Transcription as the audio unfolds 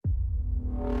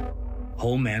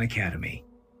Whole Man Academy.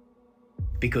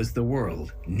 Because the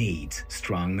world needs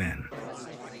strong men.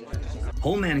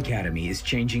 Whole Man Academy is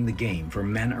changing the game for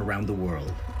men around the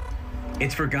world.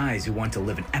 It's for guys who want to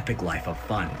live an epic life of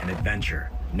fun and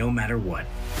adventure, no matter what.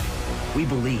 We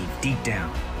believe, deep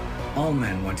down, all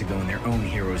men want to go on their own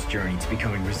hero's journey to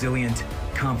becoming resilient,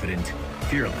 confident,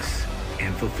 fearless,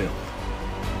 and fulfilled.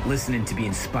 Listen in to be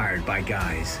inspired by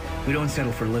guys who don't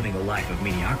settle for living a life of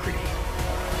mediocrity.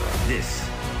 This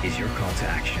is your call to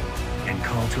action and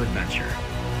call to adventure.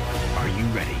 Are you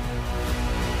ready?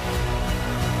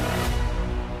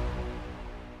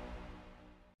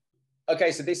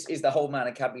 Okay, so this is the Whole Man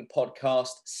Academy podcast,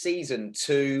 season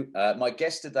 2. My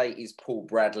guest today is Paul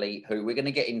Bradley, who we're going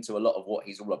to get into a lot of what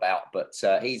he's all about, but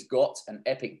he's got an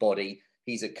epic body.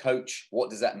 He's a coach.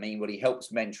 What does that mean? Well, he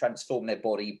helps men transform their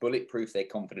body, bulletproof their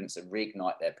confidence, and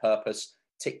reignite their purpose.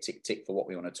 Tick, tick, tick for what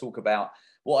we want to talk about.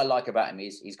 What I like about him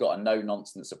is he's got a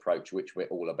no-nonsense approach, which we're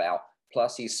all about.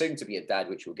 Plus, he's soon to be a dad,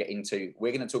 which we'll get into.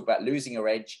 We're going to talk about losing your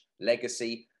edge,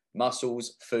 legacy,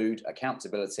 muscles, food,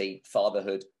 accountability,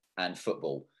 fatherhood, and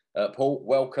football. Paul,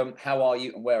 welcome. How are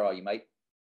you and where are you, mate?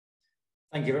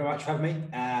 Thank you very much for having me.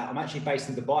 I'm actually based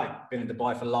in Dubai. Been in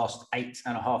Dubai for the last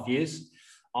 8.5 years.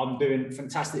 I'm doing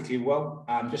fantastically well.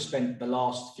 Just spent the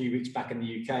last few weeks back in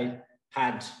the UK,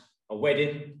 had a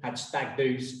wedding, had stag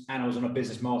do's, and I was on a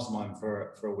business mastermind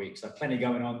for a week. So plenty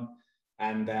going on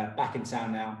and back in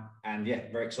town now. And yeah,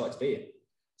 very excited to be here.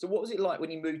 So what was it like when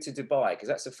you moved to Dubai? Because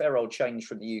that's a fair old change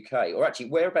from the UK. Or actually,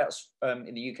 whereabouts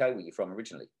in the UK were you from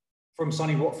originally? From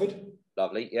sunny Watford.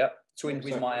 Lovely, yeah. Twinned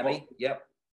with Miami, yep.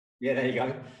 Yeah, there you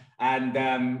go. And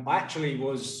I actually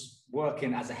was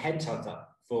working as a headhunter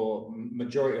for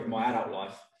majority of my adult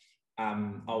life.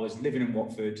 I was living in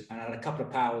Watford and I had a couple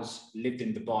of pals lived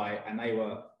in Dubai and they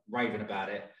were raving about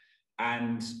it.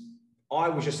 And I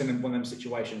was just in one of them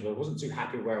situations where I wasn't too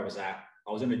happy where I was at.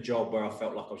 I was in a job where I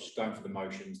felt like I was just going through the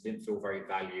motions, didn't feel very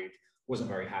valued, wasn't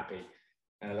very happy.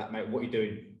 And like, mate, what are you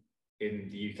doing in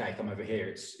the UK? Come over here,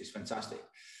 it's fantastic.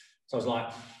 So I was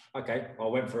like, okay, I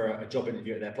went for a job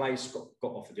interview at their place, got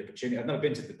offered the opportunity. I'd never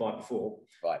been to Dubai before.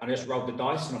 Right. And I just rolled the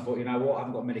dice and I thought, you know what, I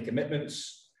haven't got many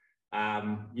commitments.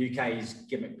 UK is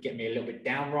getting me a little bit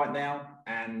down right now.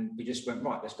 And we just went,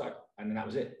 right, let's go. And then that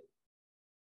was it.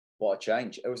 What a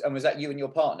change. And was that you and your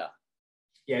partner?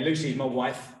 Yeah, Lucy's my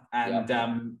wife. And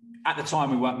at the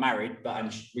time we weren't married,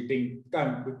 but we've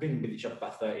been with each other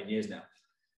about 13 years now.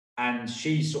 And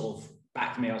she sort of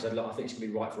backed me. I said, look, I think it's going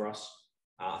to be right for us.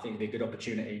 I think it'd be a good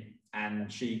opportunity.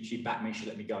 And she backed me. She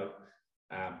let me go.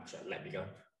 Let me go.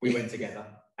 We went together.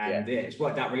 And yeah, it's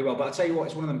worked out really well. But I'll tell you what,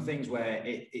 it's one of them things where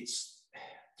it's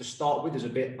to start with is a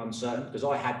bit uncertain because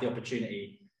I had the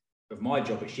opportunity of my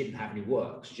job, but she didn't have any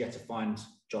work. So she had to find a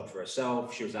job for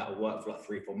herself. She was out of work for like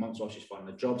 3-4 months while she's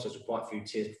finding a job. So there's quite a few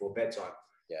tears before bedtime.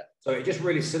 Yeah. So it just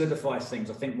really solidifies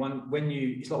things. I think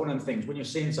it's like one of them things, when you're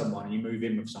seeing someone and you move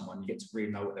in with someone, you get to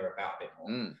really know what they're about a bit more.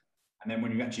 And then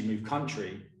when you actually move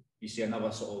country, you see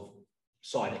another sort of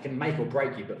side. It can make or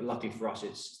break you, but luckily for us,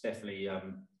 it's definitely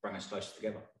bring us closer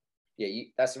together. Yeah,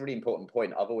 that's a really important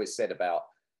point. I've always said about,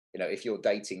 if you're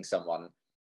dating someone,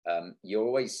 you're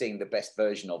always seeing the best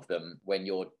version of them when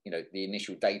you're, the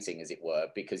initial dating, as it were,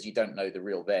 because you don't know the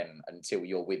real them until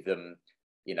you're with them,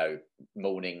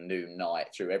 morning, noon, night,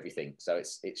 through everything. So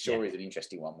it sure is an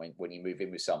interesting one when you move in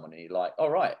with someone and you're like,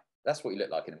 all right, that's what you look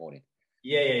like in the morning.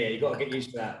 Yeah. You've got to get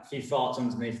used to that. A few farts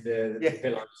underneath the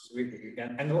pillows.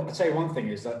 And I'll tell you one thing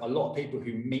is that a lot of people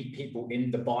who meet people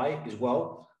in Dubai as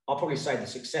well, I'll probably say the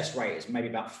success rate is maybe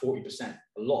about 40%.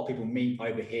 A lot of people meet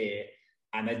over here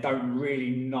and they don't really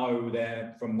know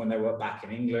they're from when they were back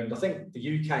in England. I think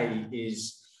the UK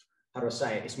is, how do I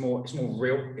say it? It's more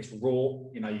real. It's raw.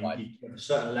 You have a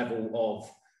certain level of,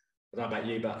 I don't know about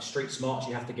you, but street smarts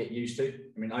you have to get used to.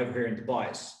 I mean, over here in Dubai,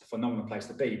 it's a phenomenal place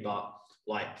to be, but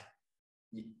like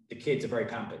the kids are very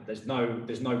pampered. There's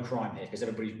no crime here because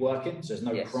everybody's working. So there's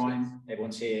no crime.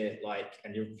 Everyone's here,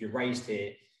 and if you're raised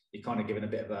here, you're kind of given a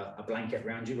bit of a blanket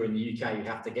around you. Where in the UK, you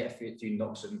have to get a few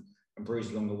knocks and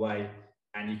bruises along the way.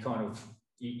 And you kind of,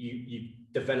 you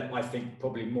develop, I think,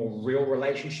 probably more real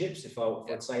relationships, if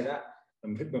I'd say that.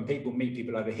 And when people meet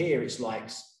people over here, it's like,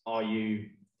 are you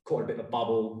caught a bit of a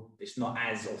bubble? It's not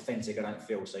as authentic, I don't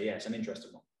feel. So yeah, it's an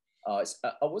interesting one.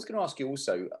 I was going to ask you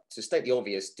also, to state the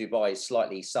obvious, Dubai is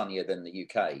slightly sunnier than the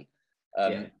UK.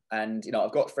 And,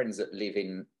 I've got friends that live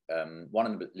in, one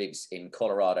of them lives in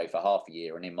Colorado for half a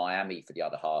year and in Miami for the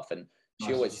other half. And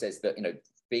she always says that,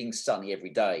 being sunny every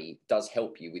day does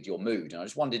help you with your mood. And I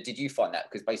just wondered, did you find that?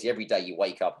 Because basically every day you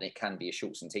wake up and it can be a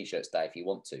shorts and t-shirts day if you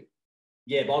want to.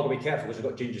 Yeah, but I've got to be careful because I've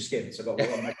got ginger skin. So I've got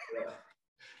to make sure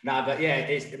No, but yeah,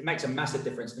 it makes a massive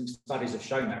difference. I think studies have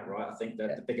shown that, right? I think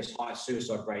that the biggest highest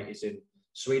suicide rate is in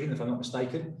Sweden, if I'm not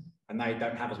mistaken, and they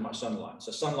don't have as much sunlight.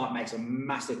 So sunlight makes a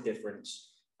massive difference.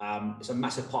 It's a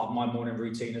massive part of my morning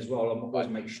routine as well. I always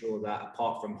make sure that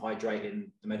apart from hydrating,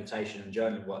 the meditation and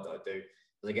journaling work that I do,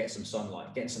 that I get some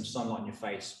sunlight. Getting some sunlight in your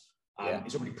face,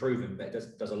 it's already proven that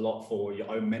it does a lot for your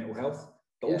own mental health,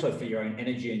 but also for your own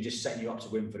energy and just setting you up to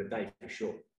win for the day, for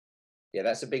sure. Yeah,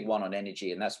 that's a big one on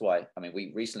energy. And that's why, I mean,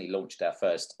 we recently launched our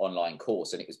first online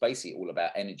course, and it was basically all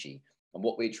about energy. And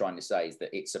what we're trying to say is that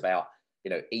it's about,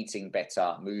 eating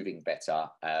better, moving better,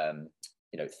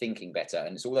 thinking better.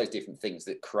 And it's all those different things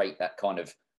that create that kind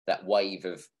of, that wave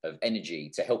of energy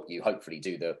to help you hopefully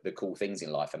do the cool things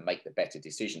in life and make the better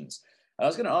decisions. And I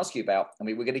was going to ask you about, I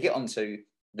mean, we're going to get onto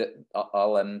that.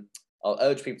 I'll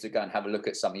urge people to go and have a look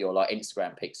at some of your like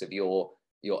Instagram pics of your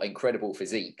incredible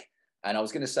physique. And I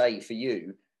was going to say for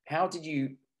you, how did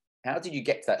you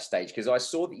get to that stage? Because I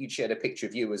saw that you shared a picture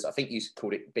of you as, I think you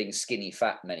called it being skinny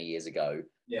fat many years ago.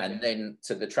 Yeah. And then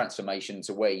to the transformation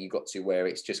to where you got to where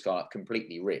it's just kind of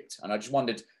completely ripped. And I just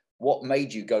wondered what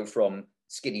made you go from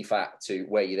skinny fat to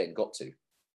where you then got to?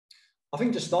 I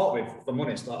think to start with, if I'm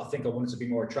honest, I think I wanted to be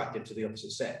more attractive to the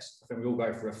opposite sex. I think we all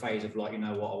go through a phase of like, you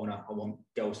know what, I want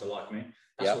girls to like me.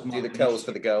 Yeah, do the curls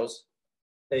for the girls.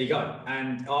 There you go.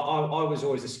 And I was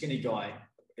always a skinny guy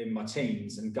in my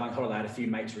teens, and going on holiday, I had a few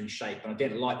mates who were in shape, and I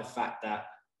didn't like the fact that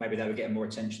maybe they were getting more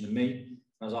attention than me. And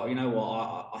I was like, you know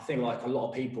what, I think like a lot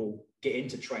of people get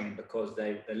into training because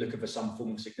they're looking for some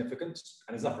form of significance,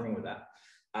 and there's nothing wrong with that.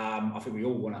 I think we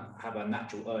all want to have a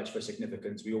natural urge for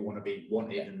significance. We all want to be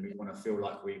wanted, and we want to feel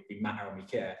like we matter and we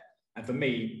care. And for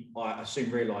me, I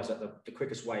soon realised that the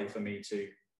quickest way for me to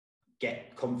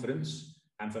get confidence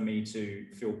and for me to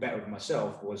feel better with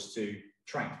myself was to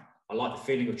train. I like the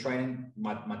feeling of training.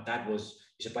 My dad used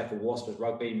to play for Wasps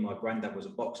rugby. My granddad was a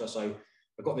boxer. So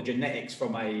I got the genetics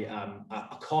from a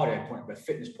cardio point of view, a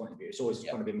fitness point of view. It's always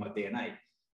kind of in my DNA.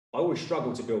 I always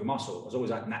struggled to build muscle. I was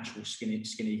always that natural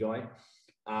skinny guy.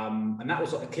 And that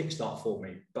was like a kickstart for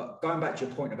me. But going back to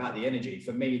your point about the energy,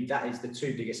 for me, that is the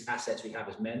two biggest assets we have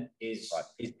as men is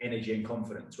energy and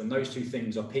confidence. When those two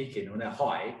things are peaking, when they're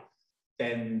high,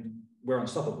 then we're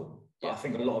unstoppable. But I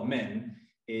think a lot of men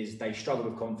is they struggle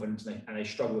with confidence and they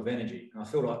struggle with energy. And I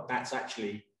feel like that's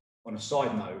actually, on a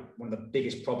side note, one of the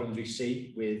biggest problems we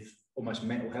see with almost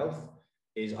mental health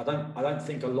is I don't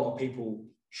think a lot of people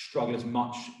struggle as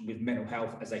much with mental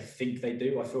health as they think they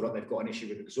do. I feel like they've got an issue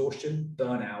with exhaustion,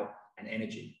 burnout, and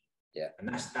energy. Yeah. And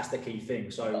that's the key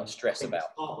thing. So stress about. To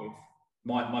start with,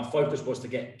 my focus was to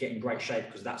get in great shape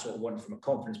because that's what I wanted from a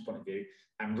confidence point of view,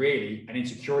 and really an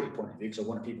insecurity point of view because I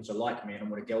wanted people to like me and I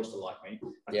wanted girls to like me.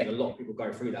 I think a lot of people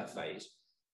go through that phase.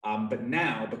 But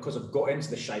now, because I've got into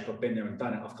the shape, I've been there and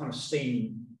done it, I've kind of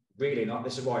seen really, and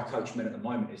this is why I coach men at the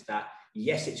moment, is that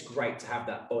yes, it's great to have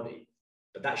that body,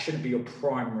 but that shouldn't be your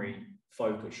primary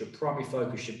focus. Your primary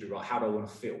focus should be, right, how do I want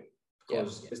to feel?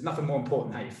 Because there's nothing more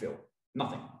important than how you feel.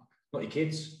 Nothing. Not your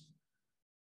kids,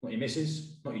 not your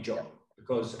missus, not your job.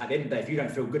 Because at the end of the day, if you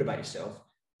don't feel good about yourself,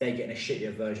 they're getting a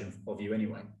shittier version of you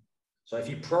anyway. So if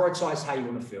you prioritize how you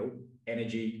want to feel,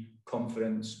 energy,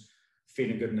 confidence,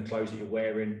 feeling good in the clothes that you're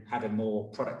wearing, having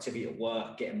more productivity at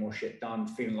work, getting more shit done,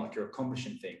 feeling like you're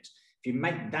accomplishing things. If you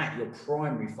make that your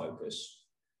primary focus,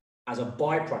 as a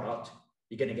byproduct,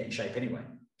 you're going to get in shape anyway.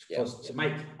 Because to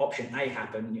make option A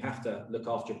happen, you have to look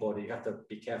after your body. You have to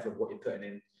be careful of what you're putting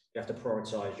in. You have to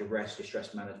prioritize your rest, your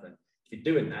stress management. If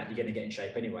you're doing that, you're going to get in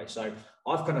shape anyway. So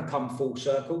I've kind of come full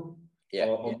circle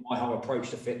on my whole approach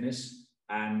to fitness.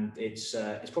 And it's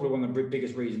probably one of the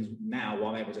biggest reasons now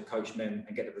why I'm able to coach men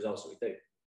and get the results that we do.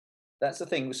 That's the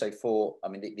thing. So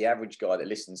the average guy that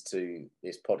listens to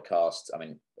this podcast,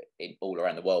 all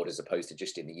around the world, as opposed to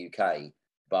just in the UK,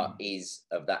 but is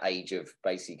of that age of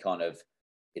basically kind of,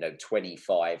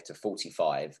 25 to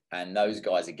 45. And those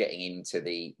guys are getting into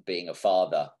the being a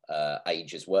father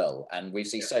age as well. And we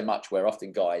see so much where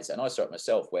often guys, and I saw it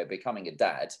myself, where becoming a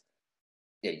dad,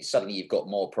 suddenly you've got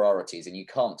more priorities and you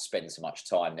can't spend so much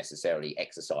time necessarily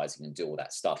exercising and do all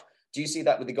that stuff. Do you see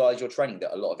that with the guys you're training,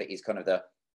 that a lot of it is kind of the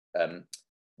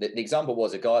example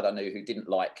was a guy that I knew who didn't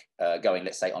like going,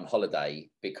 let's say, on holiday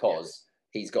because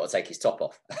he's got to take his top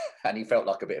off and he felt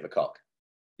like a bit of a cock.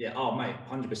 Yeah, oh mate,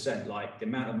 100%. Like the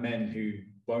amount of men who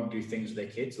won't do things with their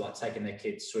kids, like taking their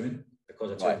kids swimming because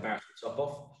they're too embarrassed to top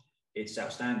off, it's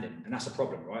outstanding. And that's a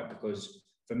problem, right? Because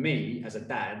for me, as a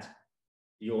dad,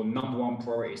 your number one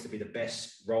priority is to be the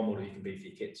best role model you can be for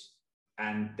your kids.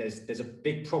 And there's a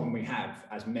big problem we have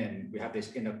as men. We have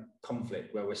this inner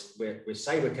conflict where we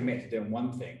say we're committed to doing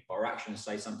one thing, but our actions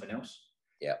say something else.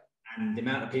 Yeah. And the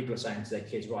amount of people are saying to their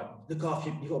kids, right, look after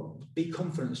you, you've got to be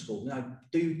confident at school. You know,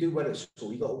 do well at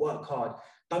school. You've got to work hard.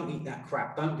 Don't eat that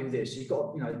crap. Don't do this. You've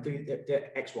got to, you know, do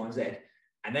X, Y, and Z.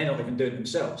 And they're not even doing it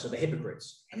themselves. So they're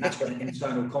hypocrites. And that's when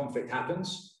internal conflict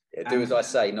happens. Yeah, do as I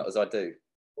say, not as I do.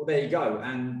 Well, there you go.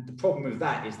 And the problem with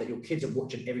that is that your kids are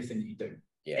watching everything that you do.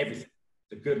 Yeah. Everything,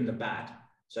 the good and the bad.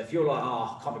 So if you're like,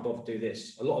 oh, I can't be bothered to do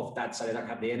this. A lot of dads say they don't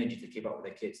have the energy to keep up with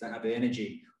their kids. They don't have the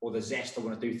energy or the zest to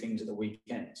want to do things at the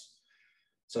weekends.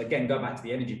 So again, go back to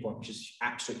the energy point, which is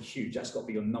absolutely huge. That's got to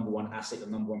be your number one asset, your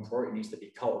number one priority. It needs to be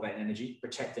cultivating energy,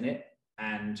 protecting it,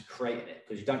 and creating it.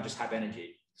 Because you don't just have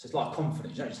energy. So it's like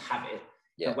confidence. You don't just have it.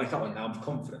 You don't wake up one day, I'm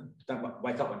confident. Don't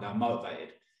wake up one day, I'm motivated.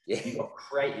 Yeah. You've got to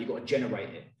create it. You've got to generate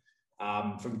it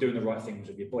from doing the right things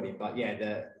with your body. But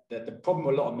yeah, the problem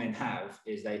a lot of men have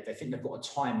is they think they've got a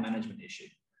time management issue.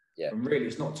 Yeah. And really,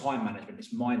 it's not time management,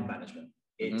 it's mind management.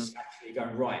 It's actually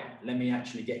going, right, let me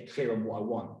actually get clear on what I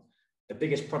want. The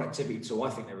biggest productivity tool I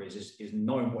think there is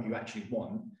knowing what you actually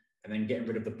want and then getting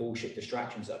rid of the bullshit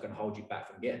distractions that are going to hold you back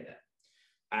from getting there.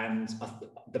 And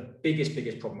the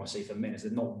biggest problem I see for men is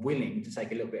they're not willing to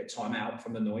take a little bit of time out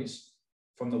from the noise,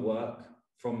 from the work,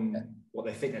 from what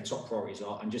they think their top priorities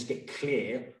are, and just get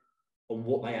clear on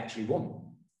what they actually want.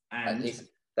 And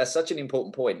that's such an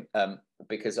important point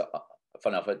because,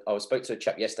 funny enough, I spoke to a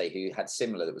chap yesterday who had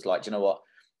similar, that was like, you know what,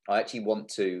 I actually want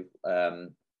to,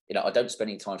 you know, I don't spend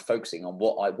any time focusing on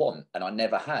what I want, and I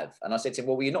never have. And I said to him,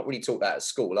 well, you're not really taught that at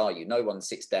school, are you? No one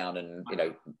sits down and, you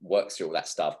know, works through all that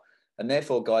stuff. And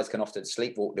therefore, guys can often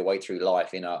sleepwalk their way through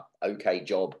life in a okay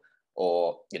job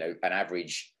or, you know, an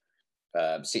average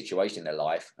situation in their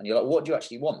life. And you're like, what do you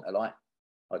actually want? They're like,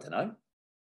 I don't know.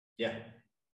 Yeah.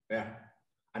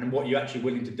 And then what you're actually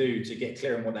willing to do to get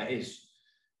clear on what that is.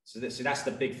 So that's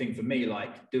the big thing for me,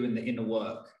 like doing the inner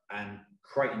work and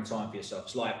creating time for yourself.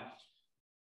 It's like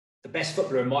the best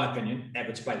footballer, in my opinion,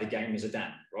 ever to play the game is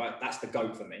Zidane, right? That's the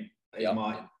GOAT for me. He's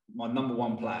my number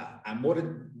one player. And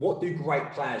what do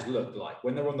great players look like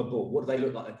when they're on the ball? What do they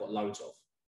look like they've got loads of?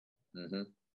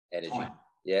 Energy. Time.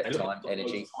 Yeah, time,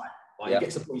 energy. Like he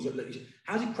gets the ball,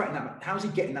 how's he creating that? How's he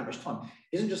getting that much time?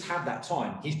 He doesn't just have that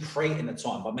time. He's creating the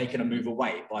time by making a move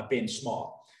away, by being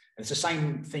smart. And it's the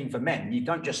same thing for men. You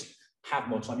don't just have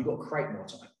more time. You've got to create more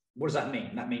time. What does that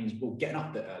mean? That means, well, getting up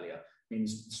a bit earlier. It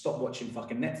means stop watching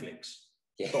fucking Netflix.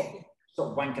 Yeah.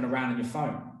 Stop wanking around on your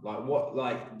phone.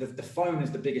 Like the phone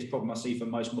is the biggest problem I see for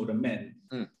most modern men,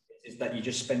 is that you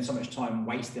just spend so much time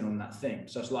wasting on that thing.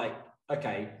 So it's like,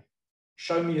 okay,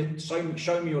 show me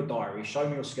your diary, show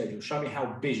me your schedule, show me how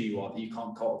busy you are that you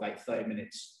can't cultivate 30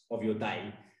 minutes of your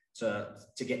day to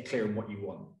get clear on what you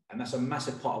want. And that's a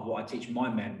massive part of what I teach my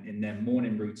men in their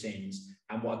morning routines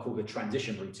and what I call the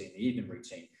transition routine, the evening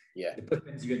routine. Yeah. The put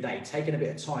into your day, taking a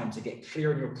bit of time to get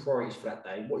clear on your priorities for that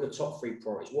day. What are your top 3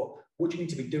 priorities? What do you need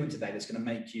to be doing today that's going to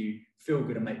make you feel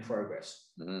good and make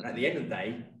progress? And at the end of the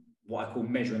day, what I call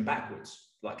measuring backwards.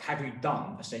 Like, have you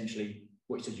done essentially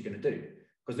what you said you're going to do?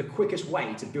 Because the quickest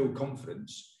way to build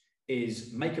confidence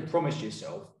is make a promise to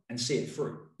yourself and see it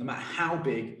through, no matter how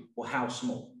big or how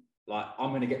small. Like, I'm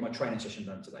going to get my training session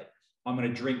done today. I'm going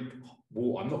to drink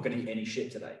water. I'm not going to eat any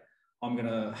shit today. I'm going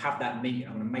to have that meeting.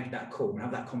 I'm going to make that call and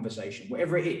have that conversation.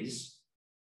 Whatever it is,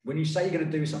 when you say you're going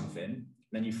to do something,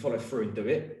 then you follow through and do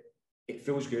it, it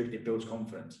feels good. It builds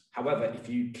confidence. However, if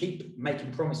you keep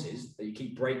making promises that you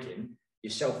keep breaking,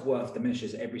 your self-worth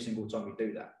diminishes every single time you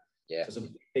do that. Yeah. So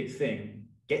it's a big thing.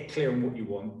 Get clear on what you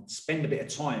want. Spend a bit of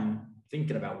time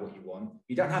thinking about what you want.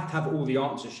 You don't have to have all the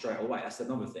answers straight away. That's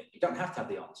another thing. You don't have to have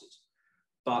the answers.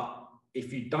 But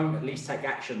if you don't at least take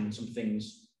action on some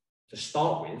things to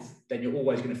start with, then you're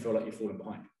always going to feel like you're falling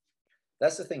behind.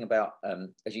 That's the thing about,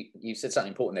 as you said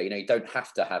something important there, you know, you don't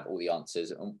have to have all the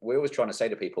answers. And we're always trying to say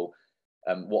to people,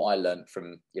 what I learned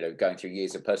from, you know, going through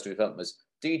years of personal development was,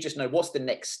 do you just know what's the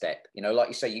next step? You know, like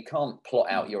you say, you can't plot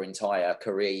out your entire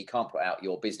career. You can't plot out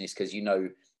your business because, you know,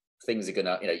 things are going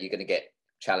to, you know, you're going to get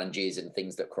challenges and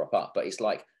things that crop up. But it's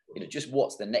like, you know, just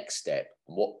what's the next step?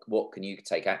 And what can you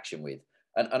take action with?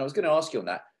 And I was going to ask you on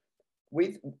that,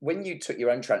 when you took your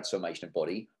own transformation of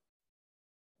body,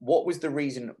 what was the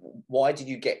reason? Why did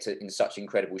you get to in such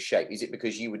incredible shape? Is it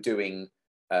because you were doing,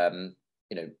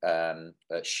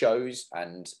 shows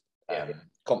and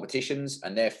competitions,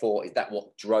 and therefore is that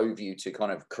what drove you to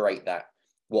kind of create that?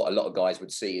 What a lot of guys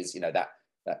would see is, you know, that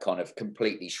kind of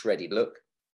completely shredded look.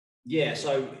 Yeah,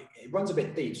 so it runs a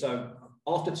bit deep. So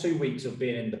after 2 weeks of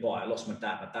being in Dubai, I lost my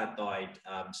dad. My dad died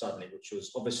suddenly, which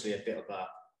was obviously a bit of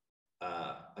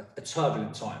a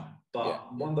turbulent time.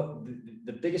 But one of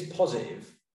the biggest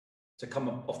positive to come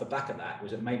off the back of that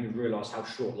was it made me realise how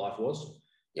short life was.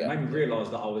 It made me realise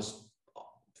that I was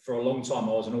for a long time,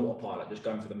 I was an autopilot, just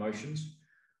going through the motions.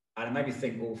 And it made me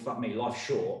think, well, fuck me, life's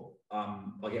short.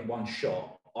 I get one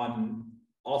shot.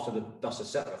 After the dust has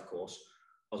settled, of course,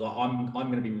 I was like, I'm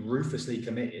going to be ruthlessly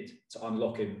committed to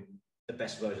unlocking the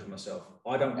best version of myself.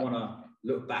 I don't want to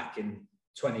look back in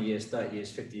 20 years, 30 years,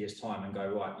 50 years time and go,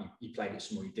 right, you played it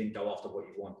small. You didn't go after what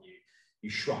you want. You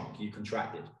shrunk, you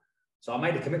contracted. So I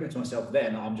made a commitment to myself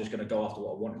then. I'm just going to go after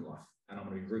what I want in life. And I'm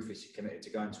going to be ruthlessly committed to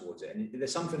going towards it. And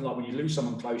there's something like when you lose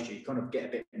someone close to you, you kind of get a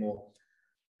bit more,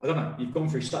 I don't know, you've gone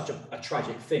through such a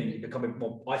tragic thing, you become a bit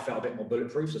more, I felt a bit more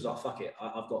bulletproof. So it's like, fuck it,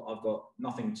 I've got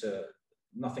nothing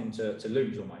to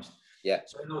lose almost. Yeah.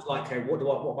 So I was like, okay, what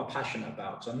am I passionate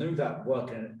about? So I knew that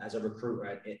working as a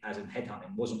recruiter, as in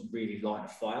headhunting, wasn't really lighting a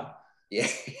fire. Yeah.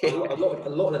 a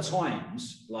lot of the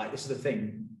times, like this is the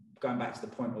thing, going back to the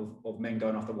point of men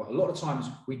going after work, a lot of times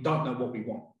we don't know what we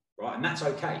want, right? And that's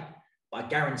okay. But I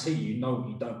guarantee you know what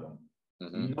you don't want.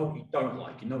 Mm-hmm. You know what you don't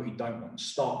like. You know what you don't want.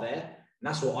 Start there. And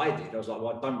that's what I did. I was like,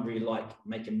 well, I don't really like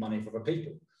making money for other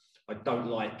people. I don't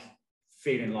like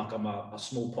feeling like I'm a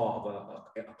small part of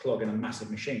a clog in a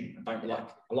massive machine. I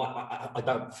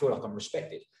don't feel like I'm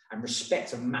respected. And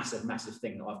respect's a massive, massive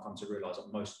thing that I've come to realize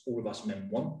that all of us men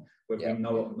want. Whether we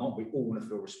know it or not, we all want to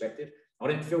feel respected. I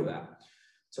didn't feel that.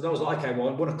 So then I was like, okay, well,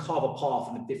 I want to carve a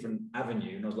path in a different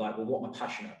avenue. And I was like, well, what am I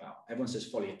passionate about? Everyone says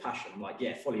follow your passion. I'm like,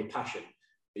 yeah, follow your passion.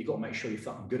 But you've got to make sure you're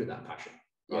fucking good at that passion.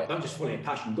 Right? Don't just follow your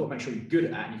passion. You've got to make sure you're good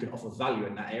at that and you can offer value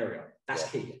in that area. That's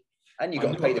key. And you've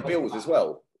got to pay the bills as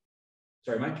well.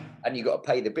 Sorry, mate? And you've got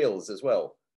to pay the bills as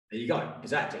well. There you go.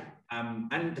 Exactly.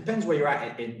 And it depends where you're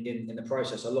at in the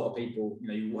process. A lot of people,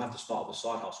 you will have to start with a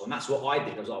side hustle. And that's what I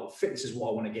did. I was like, well, fitness is what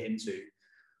I want to get into.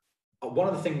 One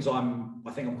of the things I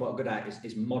think I'm quite good at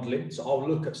is modeling. So I'll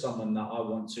look at someone that I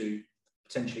want to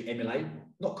potentially emulate,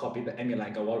 not copy, but emulate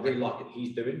and go, I really like what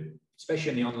he's doing,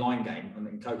 especially in the online game. And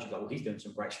then coaches like, well, he's doing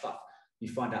some great stuff. You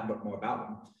find out a bit more about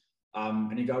them.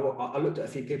 And you go, well, I looked at a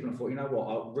few people and I thought, you know what,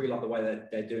 I really like the way that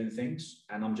they're doing things.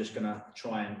 And I'm just going to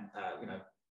try and,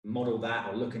 model that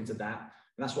or look into that.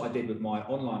 And that's what I did with my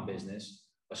online business.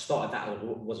 I started that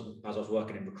as I was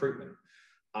working in recruitment.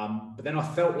 But then I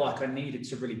felt like I needed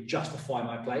to really justify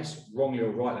my place, wrongly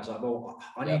or rightly. I was like, well,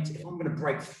 if I'm going to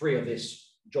break free of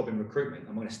this job in recruitment,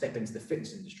 I'm going to step into the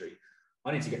fitness industry,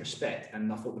 I need to get respect.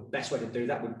 And I thought the best way to do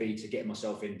that would be to get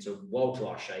myself into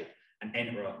world-class shape and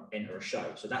enter a show.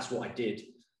 So that's what I did.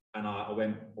 And I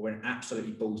went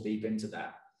absolutely balls deep into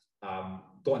that.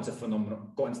 Got into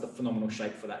the phenomenal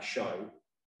shape for that show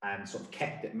and sort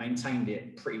of maintained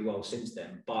it pretty well since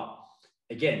then. But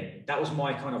again, that was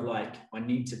my kind of like, I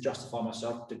need to justify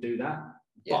myself to do that.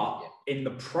 In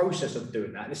the process of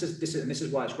doing that, this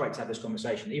is why it's great to have this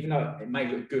conversation, even though it may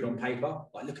look good on paper,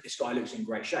 like look at this guy, looks in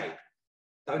great shape.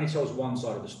 That only tells one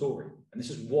side of the story. And this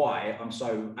is why I'm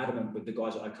so adamant with the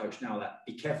guys that I coach now that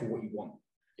be careful what you want.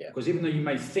 Because even though you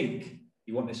may think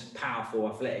you want this powerful,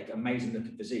 athletic, amazing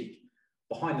looking physique,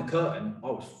 behind the curtain, I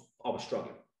was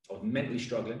struggling. I was mentally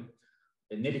struggling.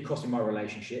 It nearly cost me my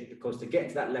relationship because to get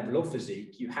to that level of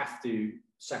physique, you have to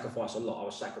sacrifice a lot. I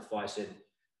was sacrificing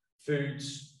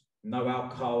foods, no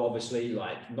alcohol, obviously,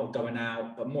 like not going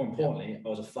out. But more importantly, I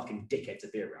was a fucking dickhead to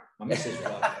be around. My missus was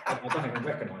like, I don't even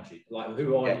recognize you. Like,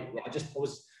 who are you? Like,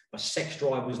 my sex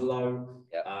drive was low.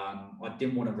 I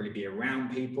didn't want to really be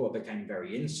around people. I became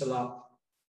very insular.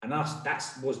 And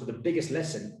that was the biggest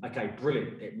lesson. Okay,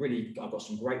 brilliant. I've got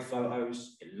some great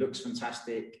photos. It looks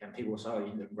fantastic. And people will say, oh,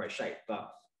 you look in great shape.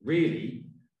 But really,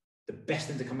 the best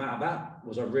thing to come out of that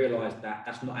was I realized that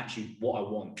that's not actually what I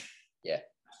want. Yeah.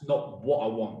 That's not what I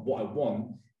want. What I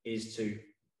want is to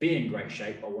be in great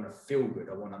shape. I want to feel good.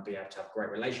 I want to be able to have great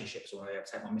relationships. I want to be able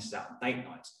to take my missus out on date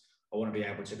nights. I want to be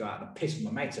able to go out and piss with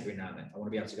my mates every now and then. I want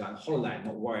to be able to go on holiday and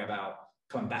not worry about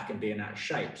coming back and being out of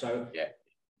shape. So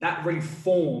that really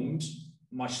formed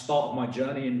my start of my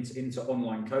journey into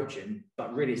online coaching,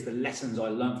 but really it's the lessons I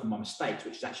learned from my mistakes,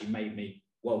 which has actually made me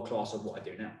world-class at what I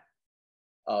do now.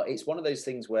 It's one of those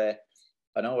things where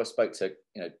I know I spoke to,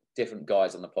 different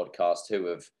guys on the podcast who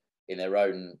have in their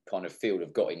own kind of field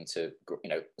have got into,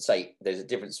 say there's a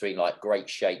difference between like great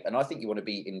shape. And I think you want to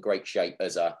be in great shape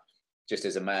as a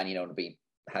man,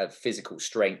 have physical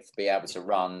strength, be able to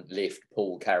run, lift,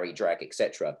 pull, carry, drag,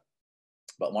 etc.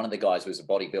 But one of the guys was a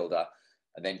bodybuilder,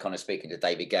 and then kind of speaking to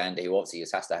David Gandy, who obviously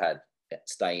has to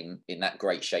stay in that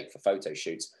great shape for photo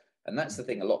shoots. And that's the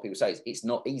thing a lot of people say is it's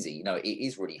not easy. It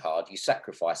is really hard. You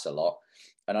sacrifice a lot.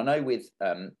 And I know with,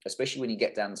 especially when you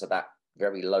get down to that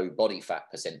very low body fat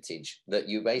percentage, that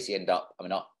you basically end up,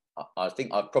 I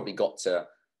think I've probably got to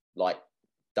like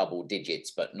double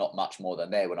digits, but not much more than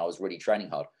there when I was really training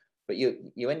hard. But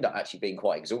you end up actually being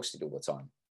quite exhausted all the time.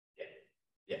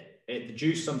 Yeah. The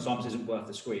juice sometimes isn't worth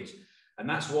the squeeze. And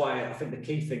that's why I think the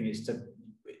key thing is to,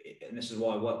 and this is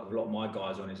why I work with a lot of my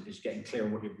guys on, is getting clear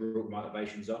on what your real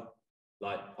motivations are.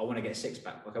 Like, I want to get a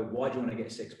six-pack. Okay, why do you want to get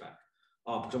a six-pack?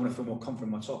 Oh, because I want to feel more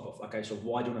confident in my top off. Okay, so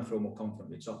why do you want to feel more confident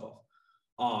in your top off?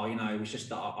 Oh, you know, it was just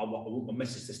that I want my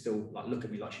missus to still like look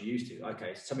at me like she used to.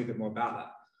 Okay, so tell me a bit more about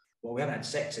that. Well, we haven't had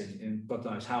sex in God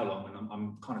knows how long, and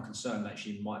I'm kind of concerned that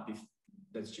she might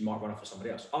run off for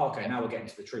somebody else. Oh, okay, now we're getting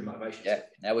to the true motivation. Yeah,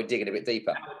 now we're digging a bit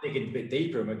deeper. Now we're digging a bit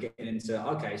deeper, and we're getting into,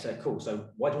 okay, so cool. So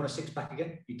why do you want a six-pack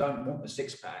again? You don't want a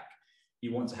six-pack.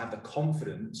 You want to have the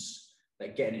confidence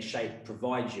that getting in shape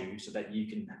provides you so that you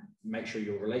can make sure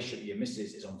your relationship with your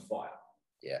missus is on fire.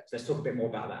 Yeah. So let's talk a bit more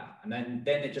about that. And then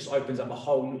it just opens up a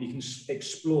whole, you can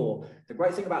explore. The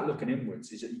great thing about looking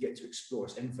inwards is that you get to explore.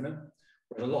 It's infinite.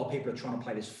 Whereas a lot of people are trying to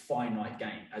play this finite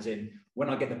game, as in, when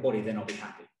I get the body, then I'll be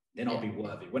happy. Then I'll be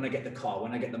worthy. When I get the car,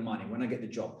 when I get the money, when I get the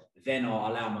job, then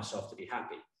I'll allow myself to be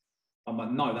happy. I'm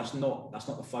like, no, that's not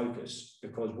the focus,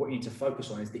 because what you need to focus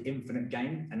on is the infinite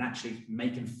game and actually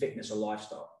making fitness a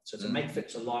lifestyle. So to make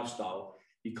fitness a lifestyle,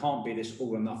 you can't be this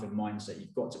all or nothing mindset.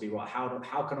 You've got to be right. How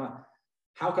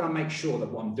can I make sure that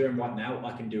what I'm doing right now,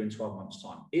 I can do in 12 months'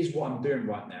 time? Is what I'm doing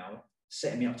right now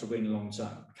setting me up to win long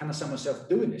term? Can I see myself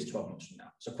doing this 12 months from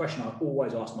now? It's a question I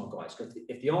always ask my guys, because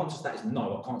if the answer to that is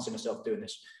no, I can't see myself doing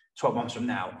this 12 months from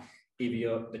now,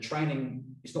 either the training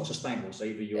is not sustainable. So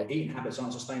either your eating habits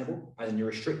aren't sustainable, as in you're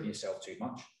restricting yourself too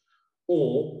much,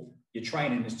 or your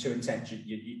training is too intense.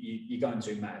 You're going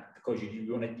too mad because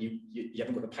you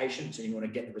haven't got the patience and you want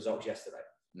to get the results yesterday.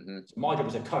 So my job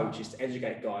as a coach is to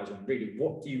educate guys on really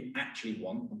what do you actually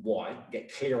want and why,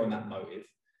 get clear on that motive,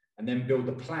 and then build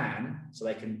a plan so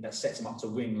that sets them up to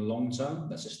win long term,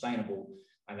 that's sustainable.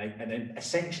 And then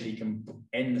essentially can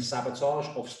end the sabotage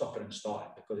of stopping and starting,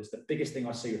 because it's the biggest thing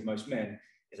I see with most men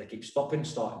is they keep stopping,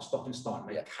 starting.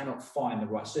 They cannot find the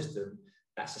right system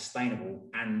that's sustainable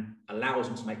and allows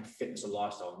them to make fitness a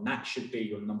lifestyle. And that should be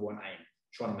your number one aim,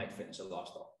 trying to make fitness a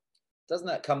lifestyle. Doesn't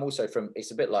that come also from,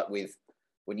 it's a bit like with,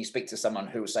 when you speak to someone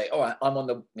who will say, oh, I'm on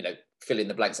the, fill in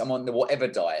the blanks, I'm on the whatever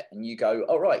diet. And you go,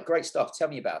 all right, great stuff. Tell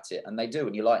me about it. And they do.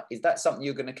 And you're like, is that something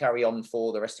you're going to carry on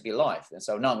for the rest of your life? And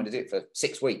so, no, I'm going to do it for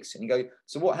 6 weeks. And you go,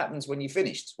 so what happens when you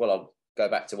finished? Well, I'll go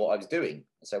back to what I was doing.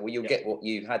 And so, well, you'll get what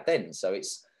you had then. So it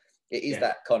is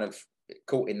that kind of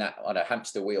caught in that on a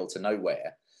hamster wheel to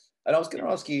nowhere. And I was going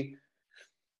to ask you,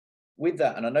 with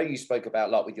that, and I know you spoke about,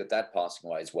 like, with your dad passing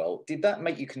away as well, did that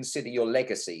make you consider your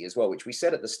legacy as well, which we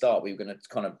said at the start we were going to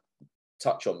kind of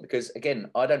touch on? Because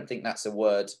again, I don't think that's a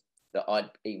word that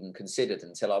I'd even considered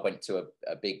until I went to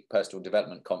a big personal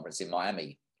development conference in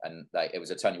Miami, and it was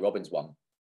a Tony Robbins one,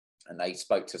 and they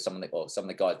spoke to some of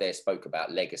the guys there spoke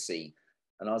about legacy,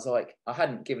 and I was like, I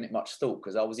hadn't given it much thought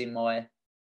because I was in my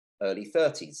early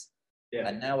 30s,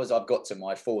 and now as I've got to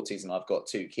my 40s and I've got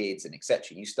 2 kids and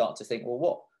etc., you start to think,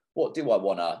 well, what do I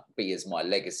want to be as my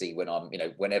legacy when I'm,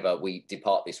 whenever we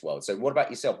depart this world? So what about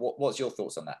yourself? What's your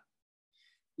thoughts on that?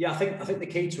 Yeah, I think the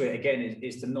key to it again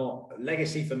is to not,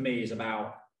 legacy for me is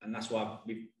about, and that's why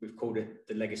we've called it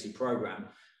the legacy program.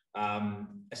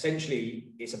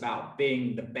 Essentially, it's about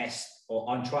being the best, or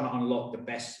I'm trying to unlock the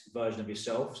best version of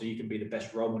yourself, so you can be the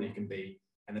best role model you can be,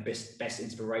 and the best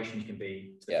inspiration you can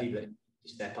be to the people that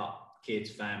step up,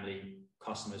 kids, family,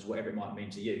 customers, whatever it might mean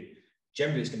to you.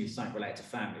 Generally, it's going to be something related to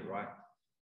family, right?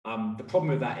 The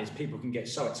problem with that is people can get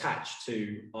so attached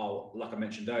to, like I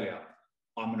mentioned earlier,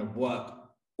 I'm going to work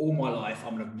all my life,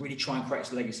 I'm going to really try and create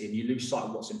this legacy, and you lose sight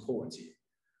of what's important to you.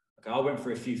 Okay, I went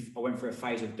through a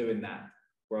phase of doing that,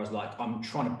 where I was like, I'm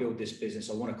trying to build this business,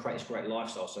 I want to create this great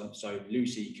lifestyle, so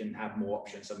Lucy can have more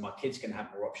options, so my kids can have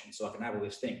more options, so I can have all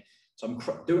this thing. So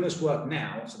I'm doing this work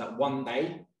now, so that one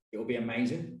day it will be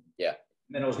amazing. Yeah.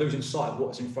 And then I was losing sight of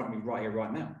what's in front of me right here,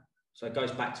 right now. So it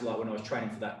goes back to like when I was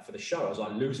training for the show, I was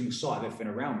like losing sight of everything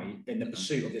around me in the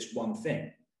pursuit of this one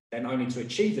thing, then only to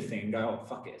achieve the thing and go, oh,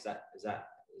 fuck it, is that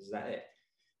it?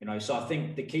 So I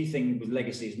think the key thing with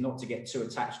legacy is not to get too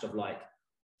attached of like,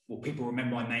 well, people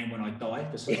remember my name when I die,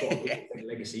 because that's what I think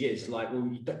legacy is. Like, well,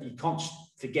 you can't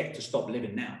forget to stop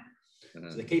living now.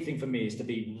 So the key thing for me is to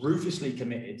be ruthlessly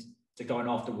committed to going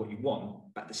after what you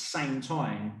want, but at the same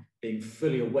time, being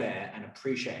fully aware and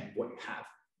appreciating what you have.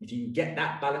 If you can get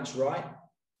that balance right,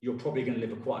 you're probably going to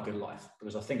live quite a good life,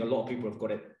 because I think a lot of people have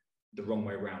got it the wrong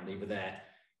way around. Either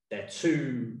they're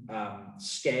too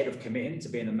scared of committing to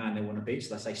being the man they want to be,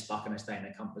 so they stay stuck and they stay in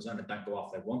their comfort zone and don't go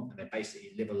after they want, and they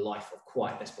basically live a life of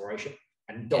quiet desperation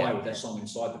and die with their song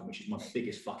inside them, which is my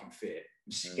biggest fucking fear.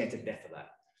 I'm scared to death of that.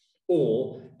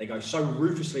 Or they go so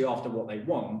ruthlessly after what they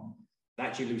want, they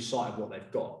actually lose sight of what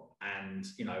they've got. And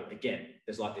again,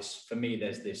 there's like this, for me,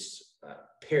 there's this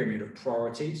pyramid of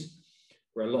priorities,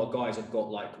 where a lot of guys have got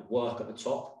like work at the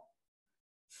top,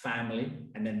 family,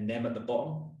 and then them at the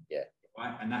bottom. Yeah.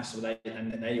 Right. And that's what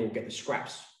they all get the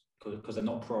scraps because they're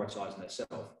not prioritizing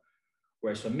themselves.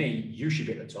 Whereas for me, you should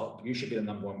be at the top. You should be the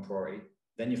number one priority,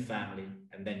 then your family,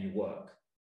 and then your work.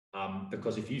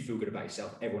 Because if you feel good about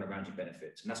yourself, everyone around you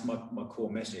benefits. And that's my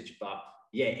core message. But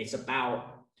yeah, it's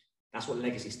about, that's what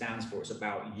legacy stands for. It's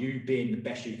about you being the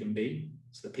best you can be,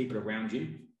 so the people around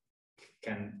you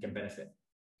can benefit.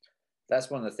 That's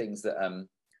one of the things that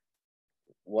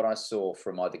what I saw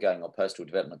from either going on personal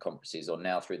development conferences or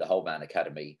now through the Whole Man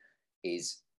Academy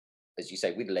is, as you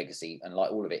say, with legacy and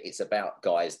like all of it, it's about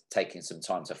guys taking some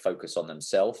time to focus on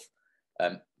themselves.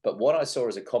 But what I saw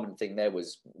as a common thing there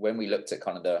was when we looked at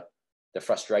kind of the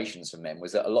frustrations for men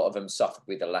was that a lot of them suffered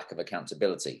with a lack of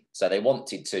accountability. So they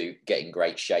wanted to get in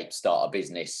great shape, start a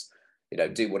business, you know,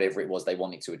 do whatever it was they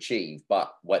wanted to achieve.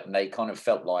 But when they kind of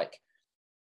felt like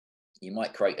you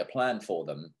might create a plan for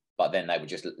them, but then they were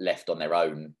just left on their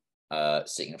own,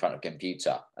 sitting in front of a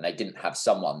computer, and they didn't have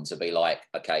someone to be like,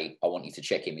 okay, I want you to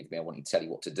check in with me. I want you to tell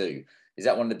you what to do. Is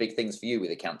that one of the big things for you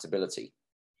with accountability?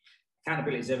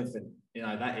 Accountability is everything. You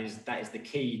know, that is the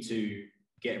key to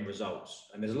getting results.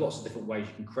 And there's lots of different ways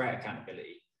you can create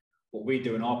accountability. What we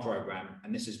do in our program,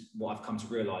 and this is what I've come to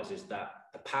realize, is that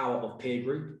the power of peer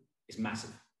group is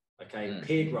massive. Okay,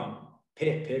 peer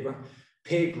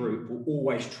group will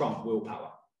always trump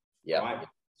willpower. Yeah. Right.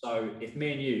 So if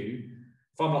me and you,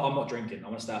 if I'm not drinking, I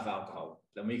want to stay off alcohol.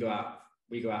 Then we go out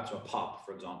to a pub,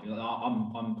 for example. You know,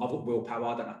 I've got willpower.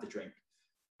 I don't have to drink.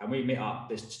 And we meet up.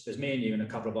 There's me and you and a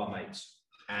couple of our mates,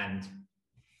 and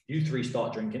you three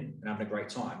start drinking and having a great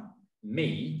time.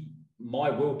 My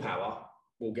willpower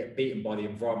will get beaten by the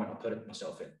environment I put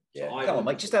myself in. Yeah. So Come on,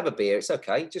 mate, just have a beer. It's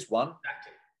okay, just one.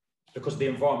 Exactly. Because of the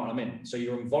environment I'm in. So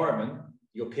your environment,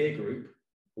 your peer group,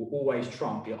 will always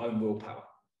trump your own willpower.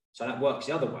 So that works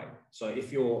the other way. So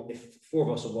if four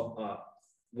of us are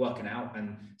working out,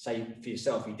 and say for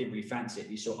yourself, you didn't really fancy it,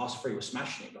 you saw us three were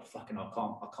smashing it, but fucking I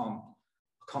can't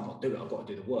not do it. I've got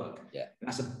to do the work. Yeah. And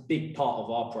that's a big part of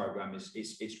our program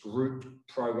is group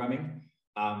programming.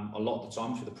 A lot of the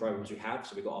time for the programs we have.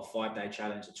 So we've got our 5-day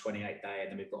challenge, a 28-day,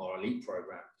 and then we've got our elite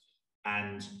program.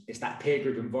 And it's that peer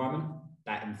group environment,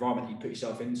 that environment that you put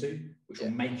yourself into, which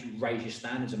will make you raise your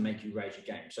standards and make you raise your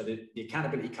game. So the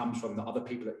accountability comes from the other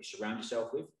people that you surround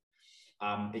yourself with.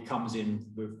 It comes in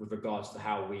with regards to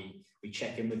how we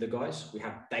check in with the guys. We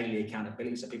have daily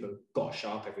accountability, so people have got to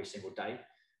show up every single day.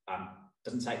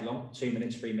 Doesn't take long, 2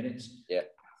 minutes, 3 minutes. Yeah.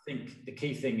 I think the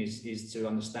key thing is to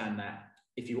understand that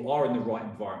if you are in the right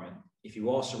environment, if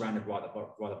you are surrounded by the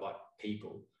right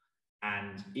people,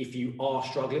 and if you are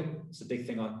struggling, it's a big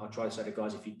thing I try to say to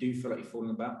guys, if you do feel like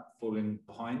you're falling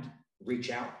behind, reach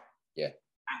out. Yeah.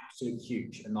 Absolutely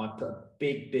huge. And I put a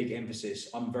big emphasis.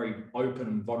 I'm very open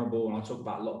and vulnerable, and I talk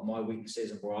about a lot of my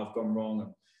weaknesses and where I've gone wrong,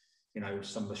 and you know,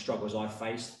 some of the struggles I've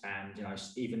faced. And you know,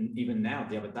 even now,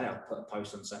 the other day I put a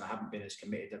post on saying I haven't been as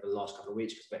committed over the last couple of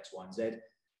weeks because of X, Y, and Z.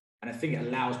 And I think it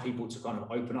allows people to kind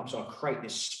of open up. So I create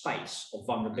this space of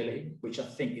vulnerability, which I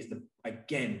think is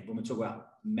again, when we talk about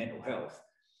mental health,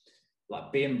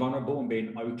 like being vulnerable and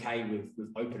being okay with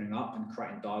opening up and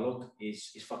creating dialogue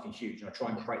is fucking huge. And I try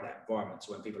and create that environment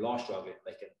so when people are struggling,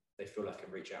 they feel like they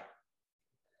can reach out.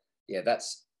 Yeah,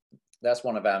 that's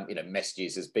one of our, you know,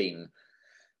 messages has been,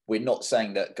 we're not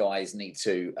saying that guys need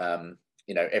to,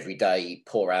 you know, every day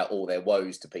pour out all their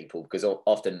woes to people, because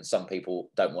often some people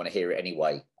don't want to hear it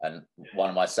anyway. And one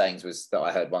of my sayings was that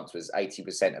I heard once was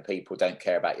 80% of people don't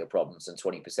care about your problems and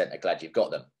 20% are glad you've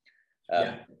got them,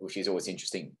 which is always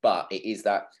interesting. But it is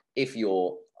that if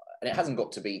you're, and it hasn't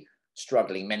got to be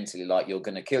struggling mentally like you're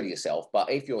going to kill yourself, but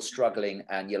if you're struggling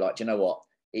and you're like, do you know what,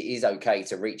 it is okay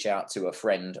to reach out to a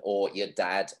friend or your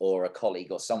dad or a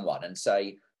colleague or someone and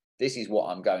say, this is what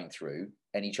I'm going through.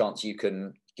 Any chance you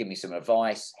can give me some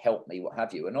advice, help me, what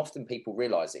have you? And often people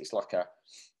realize that it's like a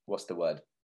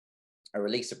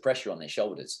release of pressure on their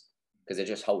shoulders because they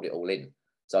just hold it all in.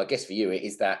 So I guess for you, it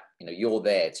is that, you know, you're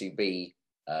there to be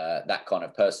that kind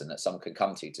of person that someone can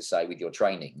come to say with your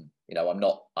training, you know, I'm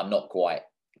not quite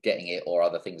getting it, or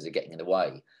other things are getting in the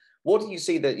way. What do you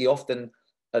see that you often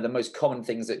are the most common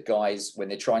things that guys, when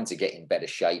they're trying to get in better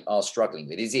shape, are struggling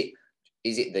with? Is it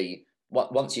the,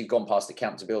 once you've gone past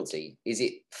accountability, is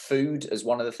it food as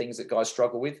one of the things that guys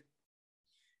struggle with?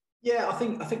 Yeah, I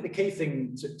think the key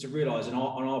thing to realise on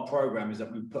our program is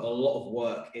that we put a lot of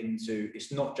work into,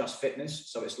 it's not just fitness.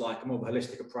 So it's like a more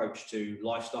holistic approach to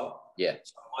lifestyle. Yeah.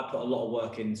 So I put a lot of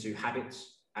work into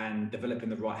habits and developing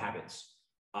the right habits,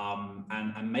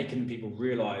 and making people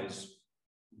realise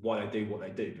why they do what they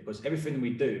do. Because everything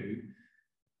we do,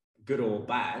 good or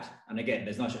bad. And again,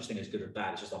 there's no such thing as good or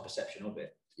bad. It's just our perception of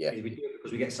it. Yeah. We do it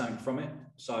because we get something from it.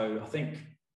 So I think,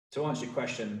 to answer your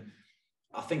question,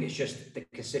 I think it's just the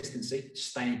consistency,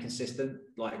 staying consistent,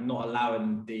 like not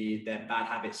allowing their bad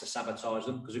habits to sabotage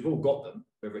them, because we've all got them,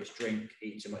 whether it's drink,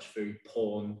 eating too much food,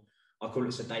 porn. I call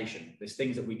it sedation. There's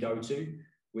things that we go to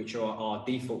which are our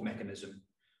default mechanism.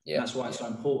 Yeah. And that's why it's so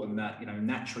important that, you know,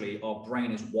 naturally our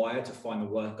brain is wired to find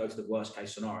go to the worst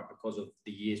case scenario because of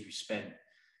the years we spent,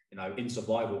 you know, in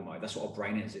survival mode. That's what our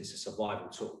brain is. It's a survival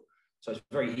tool. So it's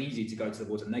very easy to go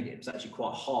towards the negative. It's actually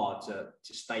quite hard to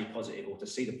stay positive or to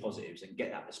see the positives and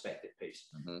get that perspective piece.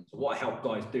 So what I help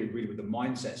guys do really with the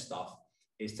mindset stuff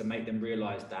is to make them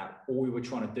realize that all we were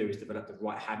trying to do is develop the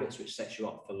right habits, which sets you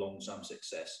up for long-term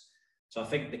success. So I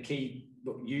think the key,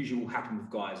 what usually will happen with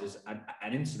guys is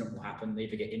an incident will happen. They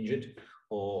either get injured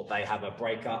or they have a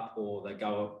breakup or they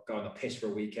go on a piss for a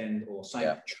weekend or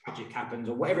something tragic happens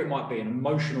or whatever it might be, an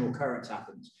emotional occurrence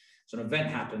happens. So an event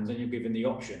happens and you're given the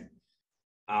option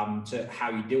to how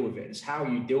you deal with it. It's how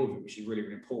you deal with it, which is really,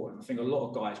 really important. I think a lot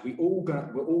of guys, we're all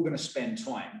gonna spend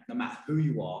time, no matter who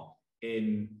you are,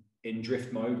 in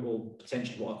drift mode, or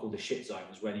potentially what I call the shit zone,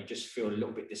 is when you just feel a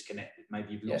little bit disconnected.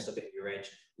 Maybe you've lost a bit of your edge,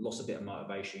 lost a bit of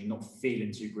motivation, you're not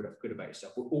feeling too good about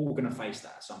yourself. We're all gonna face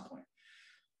that at some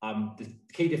point. The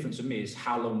key difference for me is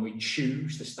how long we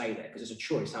choose to stay there, because it's a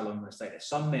choice how long we're gonna stay there.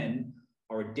 Some men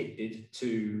are addicted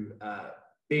to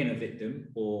being a victim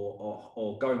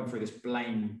or going through this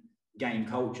blame game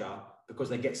culture because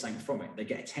they get something from it. They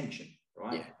get attention,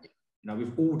 right? Yeah. You know,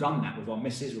 we've all done that with our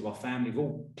missus, with our family. We've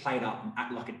all played up and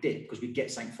act like a dick because we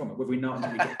get something from it, whether we know it or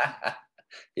not.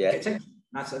 We get attention.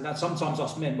 That's sometimes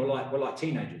us men, we're like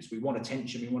teenagers. We want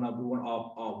attention. We want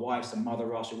our wives to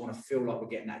mother us. We want to feel like we're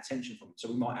getting that attention from it. So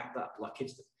we might act up like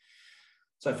kids do.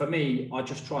 So for me, I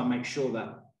just try and make sure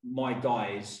that my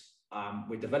guys,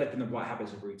 we're developing the right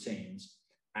habits and routines,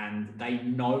 and they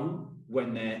know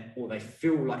when they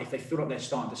feel like, if they feel like they're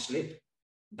starting to slip,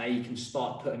 they can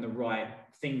start putting the right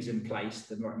things in place,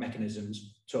 the right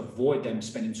mechanisms to avoid them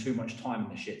spending too much time in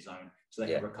the shit zone, so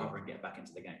they can recover and get back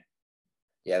into the game.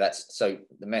 Yeah, that's so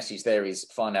the message there is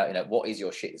find out, you know, what is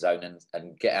your shit zone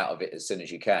and get out of it as soon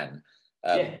as you can.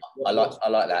 I like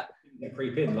that. That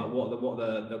creep in, like what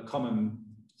the common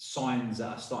signs that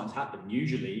are starting to happen.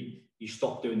 Usually you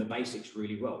stop doing the basics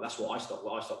really well. That's what I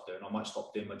stopped doing. I might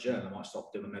stop doing my journal. I might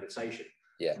stop doing my meditation.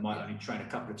 I might only train a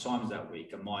couple of times that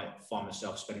week. I might find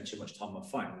myself spending too much time on my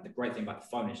phone. And the great thing about the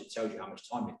phone is it tells you how much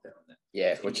time you spend on there.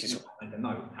 Yeah, so which is I don't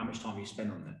know how much time you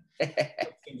spend on there.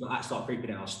 Things like that start creeping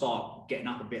in. I'll start getting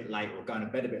up a bit late or going to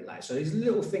bed a bit late. So these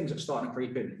little things that are starting to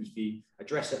creep in. If you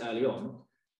address it early on,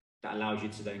 that allows you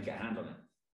to then get a hand on it.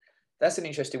 That's an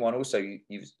interesting one. Also,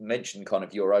 you've mentioned kind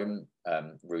of your own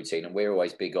routine, and we're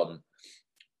always big on.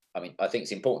 I mean, I think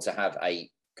it's important to have a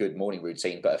good morning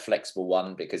routine, but a flexible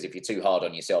one, because if you're too hard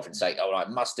on yourself and say, oh, I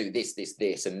must do this,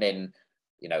 and then,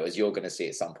 you know, as you're going to see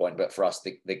at some point, but for us,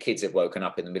 the kids have woken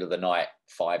up in the middle of the night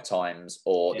 5 times,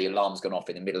 or the alarm's gone off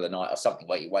in the middle of the night or something,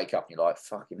 where you wake up and you're like,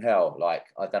 fucking hell, like,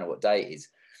 I don't know what day it is.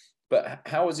 But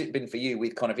how has it been for you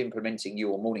with kind of implementing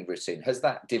your morning routine? Has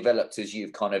that developed as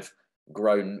you've kind of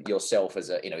grown yourself as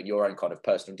a, you know, your own kind of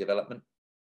personal development?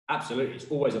 Absolutely. It's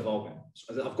always evolving.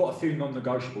 So I've got a few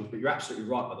non-negotiables, but you're absolutely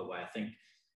right, by the way. I think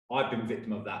I've been a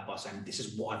victim of that by saying, this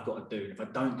is what I've got to do. And if I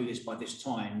don't do this by this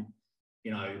time,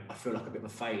 you know, I feel like a bit of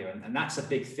a failure. And that's a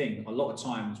big thing. A lot of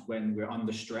times when we're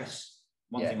under stress,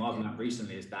 one thing I've learned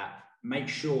recently is that make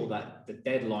sure that the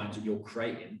deadlines that you're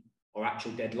creating are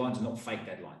actual deadlines and not fake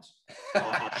deadlines.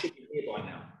 I should be here by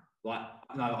now. Like,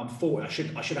 no, I'm 40.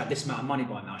 I should have this amount of money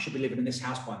by now. I should be living in this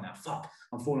house by now. Fuck,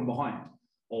 I'm falling behind.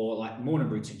 Or like morning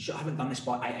routine. Shit, I haven't done this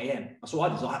by 8 a.m. That's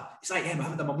what I do. Like, it's 8 a.m. I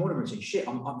haven't done my morning routine. Shit,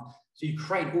 so you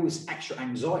create all this extra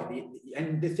anxiety.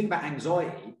 And the thing about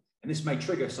anxiety, and this may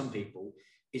trigger some people,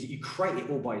 is that you create it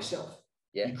all by yourself.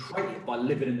 Yeah. You create it by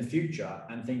living in the future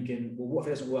and thinking, well, what if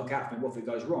it doesn't work out for me? What if it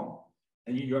goes wrong?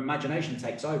 And your imagination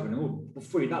takes over, and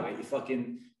before you know it,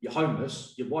 you're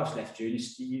homeless, your wife's left you, and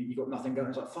you got nothing going.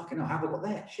 It's like, fucking hell, how have I got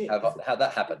there? Shit. How'd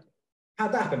that happen?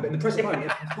 How'd that happen? But in the present moment,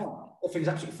 everything's fine. Everything's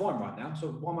absolutely fine right now. So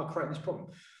why am I creating this problem?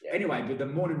 Yeah. Anyway, with the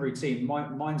morning routine,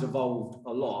 mine's evolved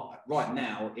a lot. Right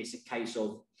now, it's a case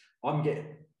of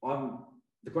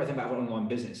the great thing about online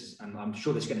business, and I'm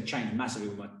sure that's going to change massively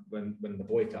when the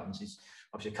boy comes. He's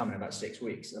obviously coming in about 6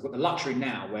 weeks. I've got the luxury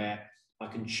now where I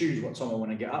can choose what time I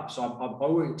want to get up. So I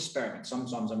always experiment.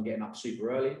 Sometimes I'm getting up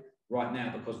super early. Right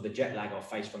now, because of the jet lag I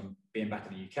face from being back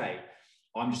in the UK,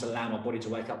 I'm just allowing my body to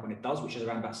wake up when it does, which is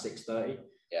around about 6:30.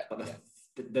 Yeah. But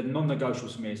the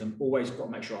non-negotiables for me is I'm always got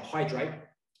to make sure I hydrate.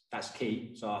 That's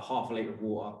key. So a half a litre of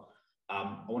water.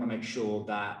 I want to make sure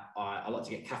that I like to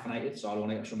get caffeinated, so I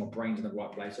want to make sure my brain's in the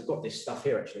right place. I've got this stuff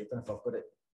here actually. I don't know if I've got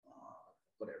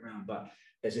it around, but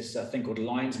there's this thing called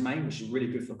lion's mane, which is really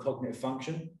good for cognitive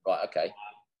function. Right. Okay.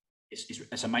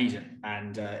 It's amazing,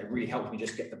 and it really helps me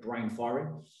just get the brain firing.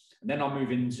 And then I'll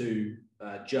move into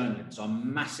journaling. So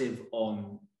I'm massive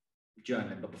on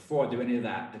journaling, but before I do any of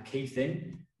that, the key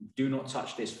thing: do not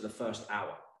touch this for the first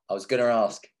hour. I was going to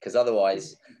ask, because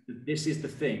otherwise, this is the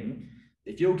thing.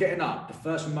 If you're getting up, the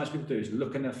first thing most people do is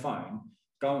look on their phone,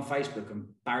 go on Facebook, and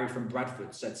Barry from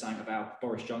Bradford said something about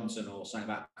Boris Johnson or something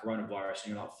about coronavirus,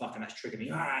 and you're like, fucking, that's triggering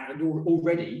me. And you're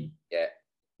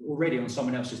already on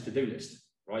someone else's to-do list,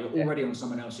 right? You're already on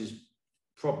someone else's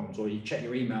problems, or you check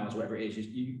your emails, whatever it is.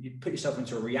 You put yourself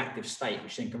into a reactive state,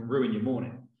 which then can ruin your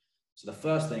morning. So the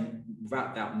first thing,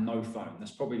 without doubt, no phone.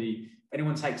 That's probably if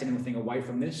anyone takes anything away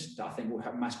from this, that I think will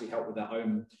massively help with their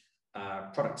own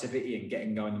productivity and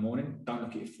getting going in the morning. Don't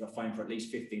look at your phone for at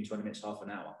least 15, 20 minutes, half an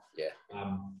hour.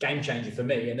 Game changer for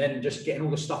me. And then just getting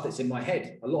all the stuff that's in my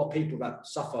head. A lot of people that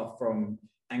suffer from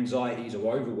anxieties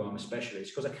or overwhelm, especially, it's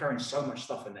because they're carrying so much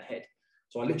stuff in their head.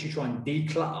 So I literally try and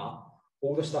declutter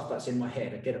all the stuff that's in my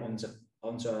head and get it onto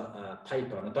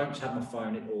paper. And I don't just have my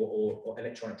phone or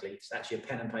electronically. It's actually a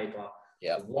pen and paper.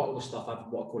 What all the stuff, I have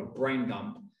what I call a brain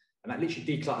dump. And that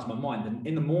literally declutters my mind. And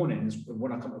in the mornings,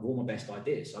 when I come up with all my best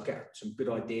ideas, I get some good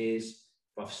ideas.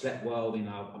 If I've slept well,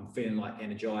 I'm feeling like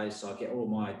energized. So I get all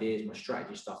my ideas, my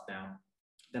strategy stuff down.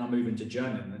 Then I move into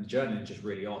journaling. And journaling is just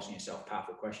really asking yourself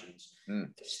powerful questions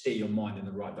to steer your mind in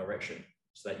the right direction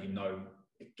so that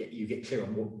you get clear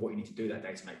on what you need to do that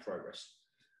day to make progress.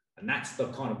 And that's the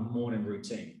kind of morning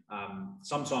routine.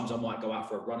 Sometimes I might go out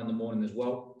for a run in the morning as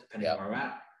well, depending on where I'm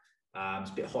at.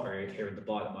 It's a bit hotter here in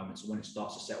Dubai at the moment, so when it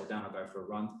starts to settle down, I'll go for a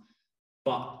run.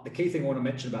 But the key thing I want to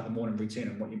mention about the morning routine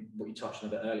and what you touched on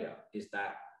a bit earlier is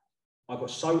that I got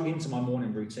so into my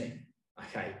morning routine,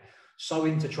 so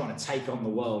into trying to take on the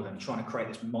world and trying to create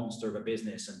this monster of a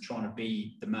business and trying to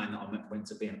be the man that I'm meant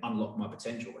to be and unlock my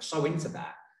potential. I was so into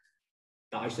that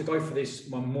I used to go for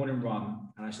my morning run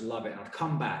and I used to love it. And I'd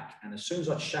come back, and as soon as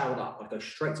I'd showered up, I'd go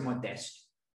straight to my desk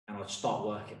and I'd start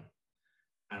working.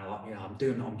 And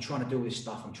I'm trying to do all this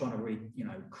stuff. I'm trying to really,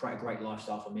 create a great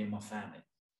lifestyle for me and my family.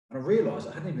 And I realized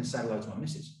I hadn't even said hello to my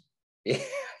missus. I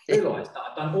realized that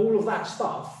I'd done all of that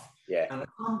stuff. And I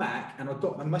come back and I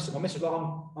got my missus like,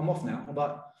 I'm off now. I'm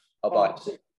like, oh, bye.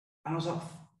 And I was like,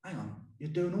 hang on, you're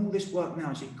doing all this work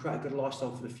now so you can create a good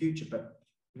lifestyle for the future. But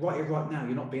right here, right now,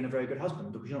 you're not being a very good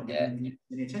husband because you're not getting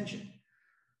any attention.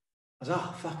 I was like,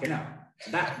 oh, fucking hell.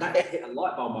 That hit a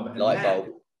light bulb moment. Light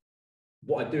bulb.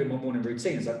 What I do in my morning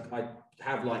routine is I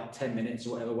have like 10 minutes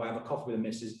or whatever, where I have a coffee with the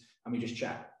missus and we just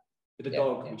chat. With the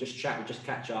dog, we just chat, we just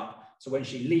catch up. So when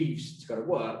she leaves to go to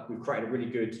work, we've created a really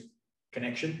good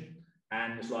connection.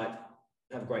 And it's like,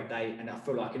 have a great day. And I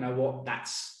feel like, you know what, that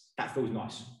feels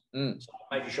nice. So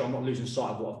making sure I'm not losing sight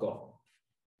of what I've got.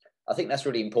 I think that's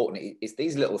really important. It's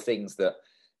these little things that,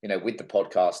 with the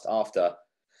podcast, after,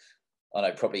 I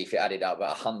know, probably if you added up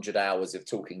about 100 hours of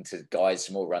talking to guys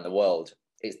from all around the world,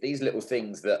 it's these little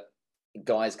things that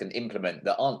guys can implement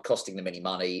that aren't costing them any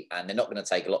money and they're not going to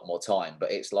take a lot more time.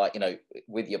 But it's like,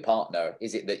 with your partner,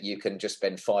 is it that you can just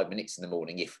spend 5 minutes in the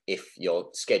morning if your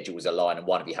schedules align and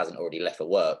one of you hasn't already left for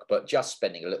work, but just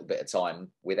spending a little bit of time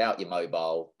without your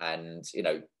mobile and,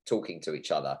 talking to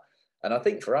each other. And I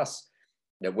think for us,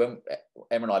 when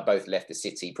Emma and I both left the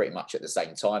city pretty much at the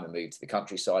same time and moved to the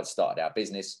countryside, started our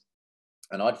business,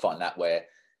 and I'd find that where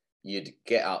you'd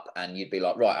get up and you'd be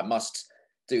like, right, I must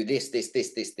do this.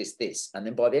 And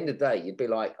then by the end of the day, you'd be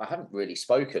like, I haven't really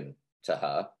spoken to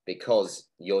her because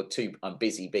I'm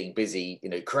busy being busy,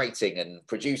 creating and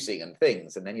producing and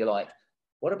things. And then you're like,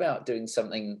 what about doing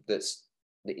something that's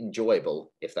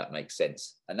enjoyable, if that makes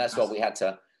sense? And that's why we had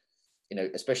to,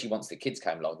 especially once the kids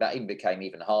came along, that even became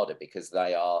even harder because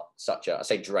they are such a, I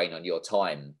say, drain on your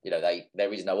time.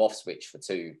 There is no off switch for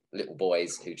two little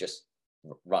boys who just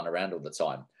run around all the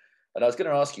time. And I was going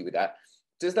to ask you with that,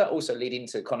 does that also lead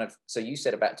into kind of, so you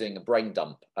said about doing a brain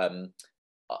dump. I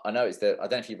know I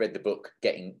don't know if you read the book,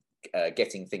 Getting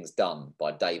Things Done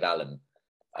by Dave Allen.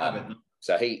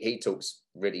 So he talks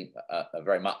really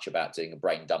very much about doing a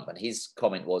brain dump. And his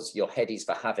comment was, your head is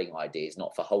for having ideas,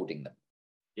 not for holding them.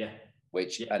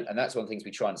 And that's one of the things we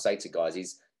try and say to guys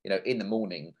is, in the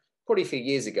morning, probably a few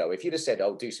years ago, if you'd have said,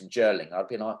 do some journaling, I'd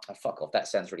be like, oh, fuck off, that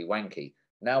sounds really wanky.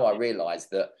 Now I realise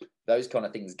that those kind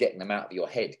of things, getting them out of your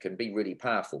head, can be really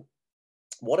powerful.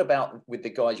 What about with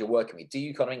the guys you're working with? Do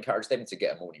you kind of encourage them to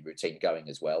get a morning routine going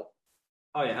as well?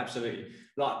 Oh yeah, absolutely.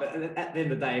 But at the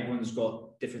end of the day, everyone's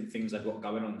got different things they've got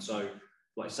going on. So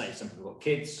like I say, some people got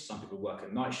kids, some people work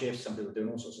at night shifts, some people are doing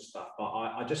all sorts of stuff. But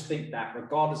I just think that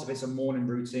regardless if it's a morning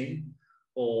routine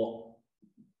or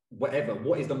whatever,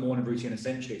 what is the morning routine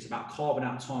essentially? It's about carving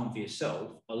out time for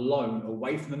yourself alone,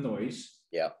 away from the noise,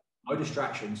 no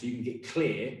distractions, so you can get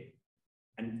clear.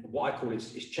 And what I call it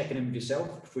is checking in with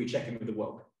yourself before you check in with the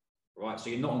world, right? So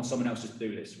you're not on someone else's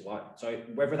to-do list, right? So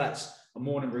whether that's a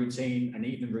morning routine, an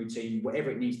evening routine,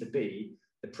 whatever it needs to be,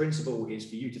 the principle is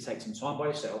for you to take some time by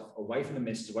yourself, away from the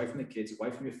missus, away from the kids,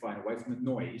 away from your phone, away from the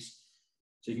noise,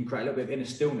 so you can create a little bit of inner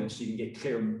stillness, so you can get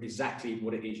clear on exactly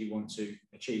what it is you want to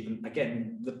achieve. And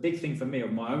again, the big thing for me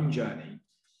on my own journey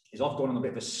is I've gone on a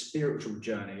bit of a spiritual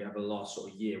journey over the last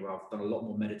sort of year, where I've done a lot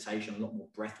more meditation, a lot more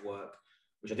breath work,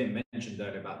 which I didn't mention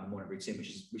earlier about the morning routine,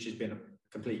 which has been a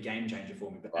complete game changer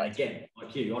for me. But and again,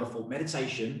 like you, I'd have thought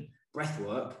meditation, breath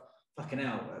work, fucking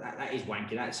hell, that is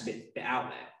wanky. That's a bit out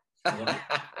there.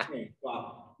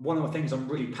 But one of the things I'm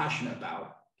really passionate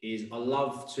about is I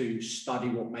love to study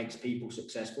what makes people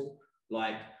successful.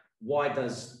 Like, why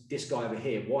does this guy over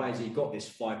here, why has he got this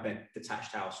 5-bed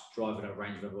detached house driving a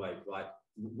Range Rover? Like,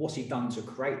 what's he done to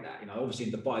create that? You know, obviously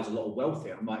in Dubai is a lot of wealth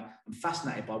here. I'm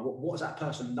fascinated by what has that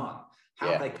person done?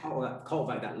 How they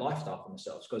cultivate that lifestyle for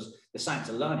themselves? Because there's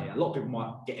something to learn here. A lot of people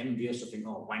might get envious or think,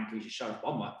 oh, wanker, you should show up.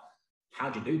 I'm like,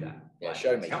 how'd you do that? Yeah, like,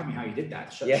 show me. Tell me how you did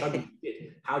that. Show me what you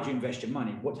did. How do you invest your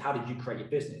money? How did you create your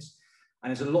business?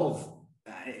 And there's a lot of,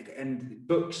 and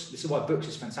books, this is why books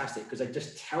is fantastic, because they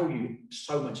just tell you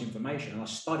so much information. And I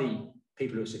study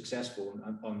people who are successful,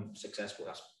 and on successful,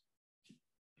 that's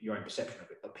your own perception of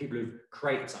it, but people who've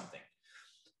created something.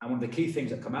 And one of the key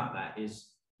things that come out of that is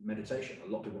meditation. A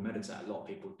lot of people meditate, a lot of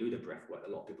people do the breath work,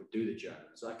 a lot of people do the journal.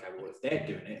 It's like, okay, well, if they're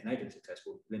doing it and they've been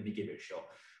successful, let me give it a shot.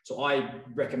 So I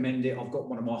recommend it. I've got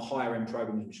one of my higher end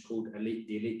programs, which is called the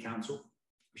Elite Council,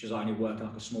 which is I only work in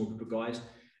like a small group of guys.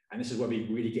 And this is where we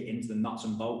really get into the nuts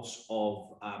and bolts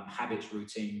of habits,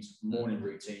 routines, morning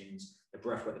routines, the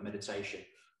breath work, the meditation.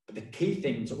 But the key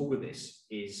thing to all of this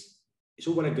is it's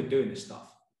all well and good doing this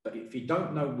stuff. But if you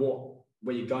don't know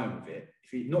where you're going with it,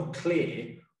 if you're not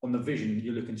clear on the vision that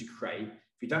you're looking to create,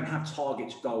 if you don't have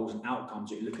targets, goals, and outcomes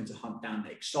that you're looking to hunt down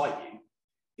that excite you,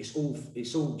 it's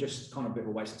all just kind of a bit of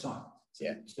a waste of time.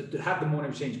 So to have the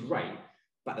morning routine is great,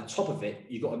 but at the top of it,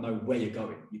 you've got to know where you're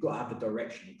going. You've got to have the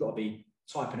direction. You've got to be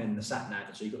typing in the sat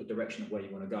nav, so you've got the direction of where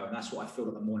you want to go. And that's what I feel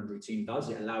that the morning routine does.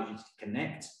 It allows you to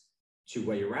connect to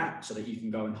where you're at, so that you can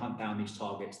go and hunt down these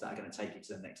targets that are going to take you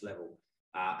to the next level.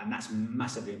 And that's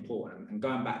massively important. And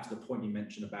going back to the point you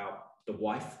mentioned about the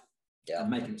wife, and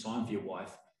making time for your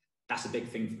wife, that's a big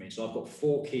thing for me. So I've got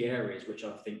 4 key areas which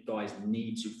I think guys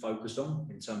need to focus on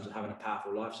in terms of having a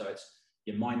powerful life. So it's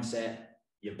your mindset,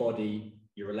 your body,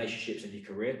 your relationships, and your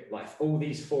career. Like, if all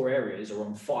these 4 areas are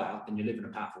on fire, then you're living a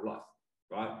powerful life,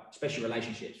 right? Especially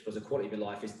relationships, because the quality of your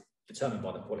life is determined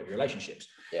by the quality of your relationships.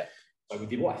 So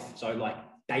with your wife, so like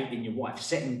dating your wife,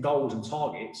 setting goals and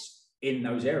targets in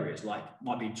those areas, like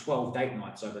might be 12 date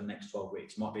nights over the next 12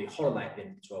 weeks, might be holiday at the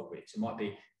end of 12 weeks, it might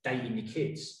be dating your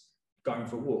kids, going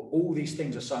for a walk. All these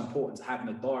things are so important to have in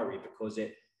a diary, because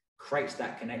it creates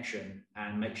that connection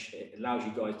and it allows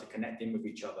you guys to connect in with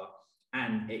each other,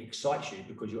 and it excites you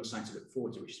because you've got something to look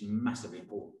forward to, which is massively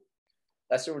important.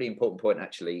 That's a really important point,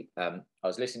 actually. I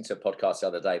was listening to a podcast the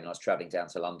other day when I was traveling down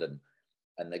to London,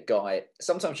 and the guy,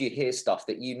 sometimes you hear stuff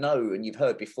that you know and you've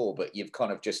heard before, but you've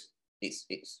kind of just, it's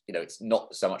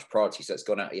not so much priority, so it's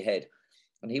gone out of your head.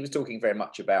 And he was talking very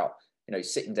much about,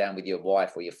 sitting down with your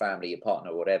wife or your family, your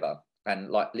partner or whatever, and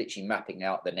like literally mapping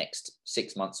out the next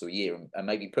 6 months or a year, and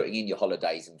maybe putting in your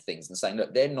holidays and things and saying,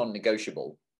 look, they're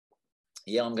non-negotiable.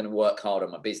 Yeah, I'm going to work hard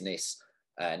on my business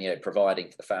and, providing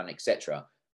for the family, etc.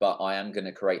 But I am going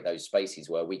to create those spaces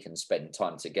where we can spend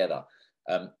time together.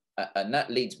 And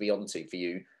that leads me on to, for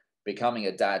you, becoming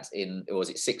a dad in, or was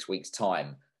it 6 weeks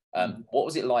time? What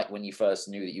was it like when you first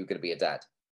knew that you were going to be a dad?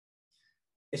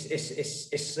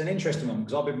 It's an interesting one,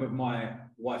 because I've been with my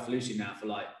wife Lucy now for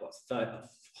like I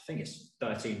think it's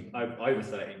 13, over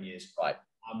 13 years. Right.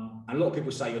 And a lot of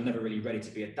people say you're never really ready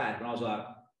to be a dad. And I was like,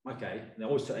 okay. And I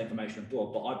always took information on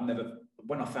board, but I've never.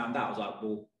 When I found out, I was like,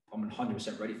 well, I'm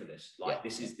 100% ready for this. Like,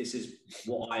 this is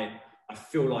what I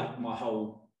feel like my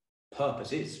whole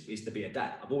purpose is to be a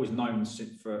dad. I've always known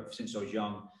since I was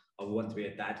young I wanted to be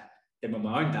a dad. Then when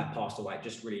my own dad passed away, it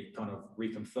just really kind of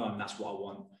reconfirmed that's what I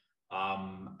want.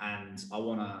 And I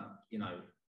want to,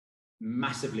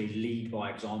 massively lead by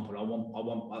example.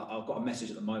 I've got a message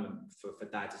at the moment for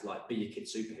dads, is like, be your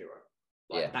kid's superhero.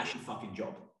 Like, that's your fucking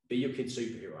job. Be your kid's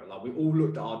superhero. Like, we all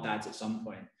looked at our dads at some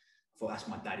point, thought, that's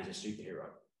my dad, he's a superhero.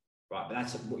 Right, but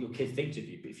that's what your kid thinks of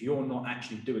you. But if you're not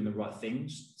actually doing the right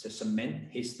things to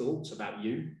cement his thoughts about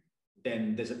you,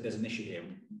 then there's an issue here.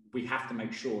 We have to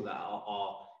make sure that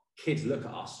our kids look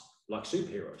at us like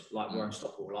superheroes, like we're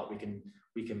unstoppable, like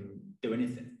we can do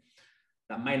anything.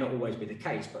 That may not always be the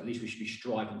case, but at least we should be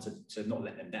striving to not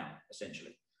let them down,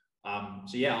 essentially.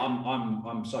 So yeah,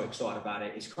 I'm so excited about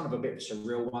it. It's kind of a bit of a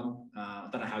surreal one. I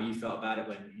don't know how you felt about it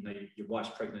when your wife's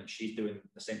pregnant, she's doing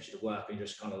essentially the work, and you're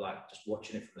just kind of like just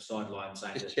watching it from the sideline,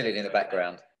 saying just chilling in the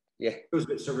background. Yeah, it was a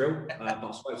bit surreal, but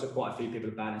I spoke to quite a few people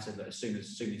about it and said that as soon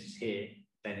as it's here,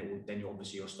 then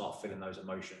you'll start feeling those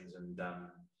emotions, and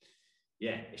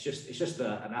yeah, it's just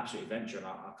an absolute adventure, and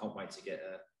I can't wait to get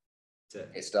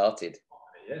started.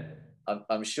 Yeah,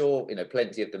 I'm sure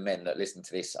plenty of the men that listen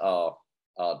to this are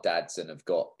dads and have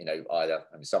got either,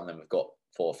 some of them have got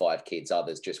 4 or 5 kids,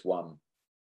 others just one,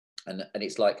 and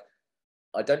it's like,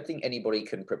 I don't think anybody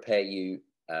can prepare you.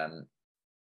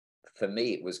 For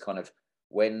me, it was kind of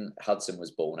when Hudson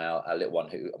was born, our little one,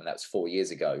 who that was 4 years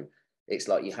ago. It's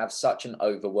like you have such an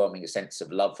overwhelming sense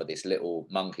of love for this little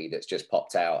monkey that's just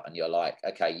popped out, and you're like,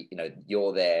 okay,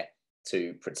 you're there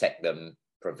to protect them,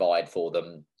 provide for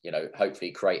them,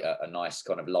 hopefully create a nice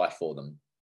kind of life for them.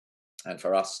 And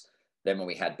for us, then when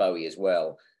we had Bowie as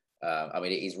well,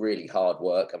 it is really hard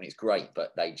work. It's great,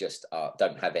 but they just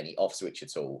don't have any off switch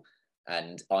at all.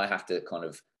 And I have to kind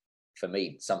of, for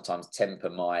me, sometimes temper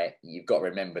you've got to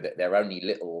remember that they're only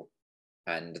little,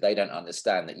 and they don't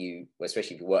understand that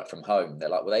especially if you work from home, they're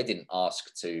like, well, they didn't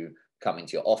ask to come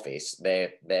into your office.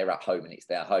 They're at home and it's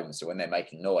their home. So when they're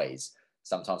making noise,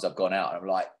 sometimes I've gone out and I'm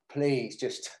like, please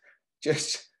just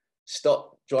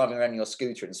stop driving around your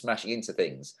scooter and smashing into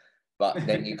things. But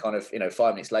then you kind of,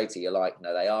 5 minutes later, you're like,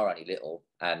 no, they are only little,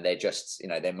 and they're just,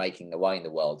 they're making the way in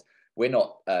the world. We're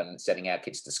not sending our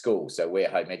kids to school, so we're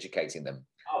home educating them.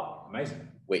 Oh, amazing.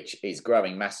 Which is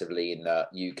growing massively in the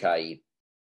UK,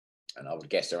 and I would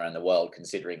guess around the world,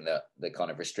 considering the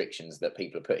kind of restrictions that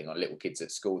people are putting on little kids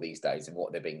at school these days and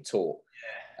what they're being taught.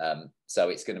 Yeah. So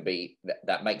it's going to be,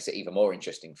 that makes it even more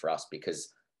interesting for us, because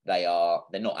they're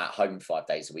not at home 5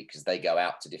 days a week, because they go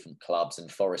out to different clubs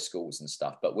and forest schools and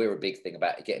stuff. But we're a big thing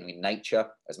about getting them in nature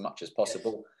as much as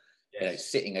possible. Yes.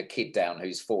 Sitting a kid down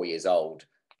who's 4 years old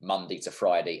Monday to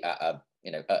Friday at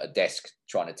a desk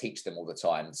trying to teach them all the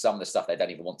time some of the stuff they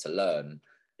don't even want to learn.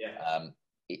 Yeah.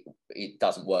 It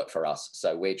doesn't work for us.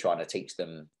 So we're trying to teach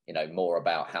them, more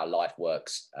about how life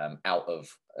works out of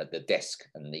the desk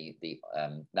and the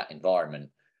that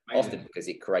environment. Amazing. Often because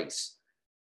it creates,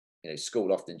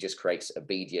 school often just creates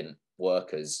obedient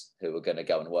workers who are going to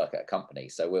go and work at a company.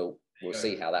 So we'll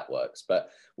see how that works. But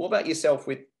what about yourself?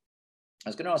 I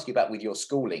was going to ask you about with your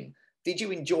schooling. Did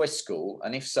you enjoy school?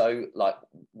 And if so, like,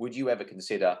 would you ever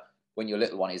consider, when your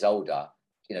little one is older,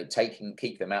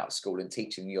 keep them out of school and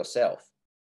teach them yourself?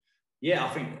 Yeah, I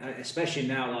think especially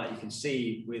now, like you can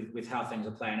see with how things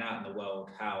are playing out in the world,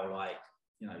 how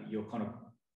you're kind of,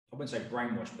 I wouldn't say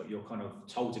brainwashed, but you're kind of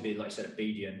told to be, like you said,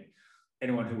 obedient.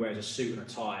 Anyone who wears a suit and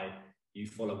a tie, you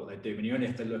follow what they do. And you only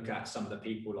have to look at some of the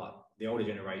people, like the older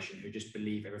generation, who just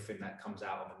believe everything that comes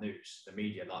out on the news, the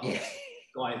media.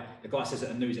 Like, the guy says at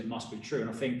the news, it must be true. And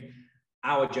I think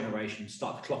our generation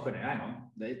start to clock on it. Hang on,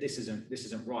 this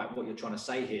isn't right. What you're trying to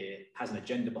say here has an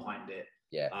agenda behind it.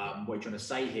 Yeah. What you're trying to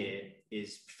say here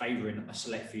is favouring a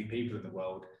select few people in the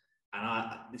world, and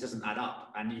this doesn't add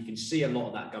up. And you can see a lot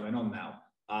of that going on now.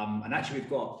 And actually, we've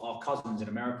got our cousins in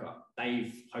America.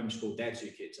 They've homeschooled their 2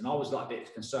 kids, and I was like a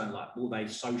bit concerned, like, will they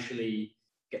socially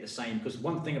get the same? Because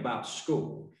one thing about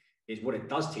school is what it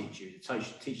does teach you. It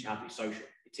teaches you how to be social.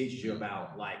 It teaches you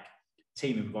about like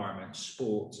team environment,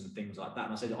 sports, and things like that.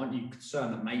 And I said, aren't you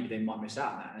concerned that maybe they might miss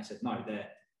out on that? And they said, no,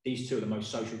 these 2 are the most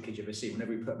social kids you ever see.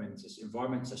 Whenever we put them into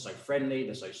environments, they're so friendly,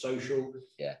 they're so social,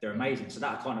 they're amazing. So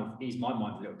that kind of eased my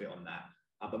mind a little bit on that.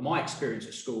 But my experience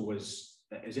at school was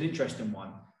an interesting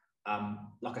one.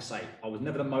 Like I say, I was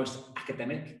never the most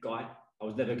academic guy. I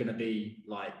was never going to be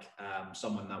like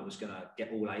someone that was going to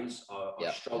get all A's.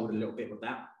 I struggled a little bit with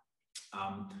that.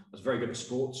 I was very good at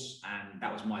sports, and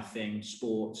that was my thing.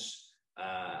 Sports,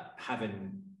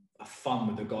 having a fun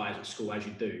with the guys at school, as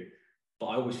you do. But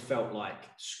I always felt like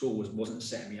school wasn't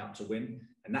setting me up to win.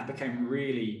 And that became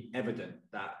really evident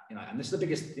that, and this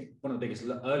is one of the biggest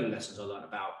early lessons I learned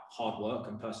about hard work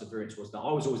and perseverance, was that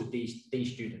I was always a D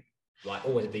student, like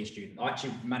always a D student. I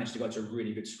actually managed to go to a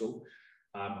really good school.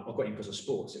 I got in because of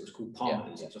sports. It was called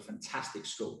Palmer's. Yeah. It was a fantastic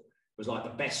school. It was like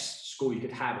the best school you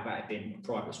could have without it being a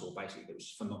private school, basically. It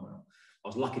was phenomenal. I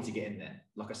was lucky to get in there,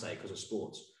 like I say, because of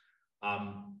sports.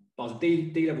 But I was a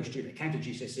D-level student. It came to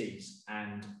GCSEs,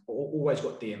 and I always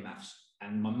got D in maths.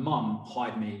 And my mum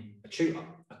hired me a tutor,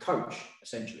 a coach,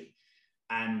 essentially.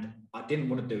 And I didn't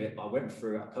want to do it, but I went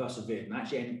through it, I persevered, and I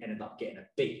actually ended up getting a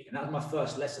B. And that was my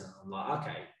first lesson. I'm like,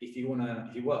 okay, if you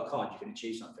work hard, you can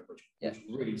achieve something, which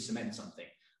really cements something.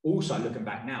 Also, looking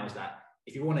back now, is that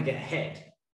if you want to get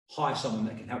ahead, hire someone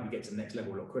that can help you get to the next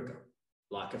level a lot quicker.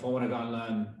 Like if I want to go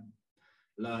and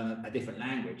learn a different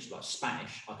language, like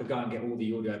Spanish, I could go and get all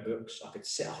the audio books. I could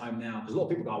sit at home now, because a lot of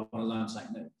people go, I want to learn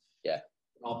something new. Yeah.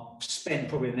 I'll spend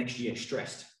probably the next year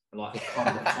stressed. Like, I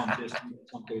can't get time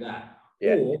to do that.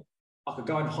 Yeah. Or I could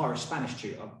go and hire a Spanish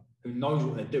tutor who knows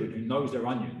what they're doing, who knows their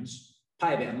onions,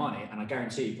 pay a bit of money, and I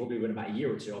guarantee you probably within about a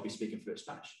year or two, I'll be speaking fluent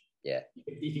Spanish. Yeah.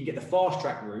 You can get the fast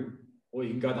track route, or you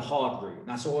can go the hard route. And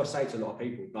that's all I say to a lot of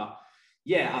people. But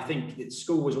yeah, I think that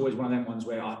school was always one of them ones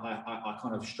where I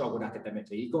kind of struggled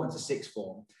academically. You got into sixth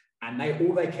form, and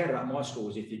all they cared about my school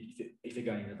was if you're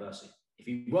going to university. If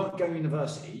you weren't going to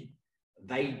university,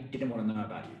 they didn't want to know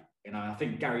about you. You know, I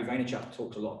think Gary Vaynerchuk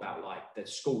talks a lot about like that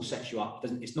school sets you up.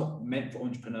 It's not meant for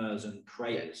entrepreneurs and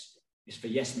creators. It's for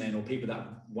yes men or people that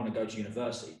want to go to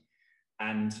university.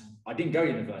 And I didn't go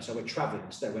to university. I went traveling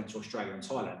instead. I went to Australia and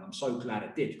Thailand. And I'm so glad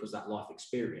I did, because that life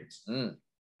experience.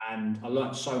 And I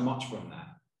learned so much from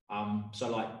that. So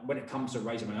like when it comes to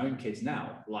raising my own kids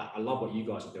now, like I love what you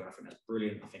guys are doing. I think that's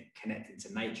brilliant. I think connecting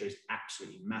to nature is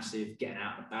absolutely massive. Getting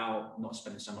out and about, not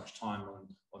spending so much time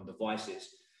on devices.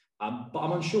 But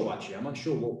I'm unsure, actually. I'm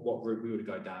unsure what route we would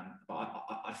go down. But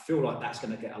I feel like that's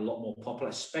going to get a lot more popular,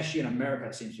 especially in America.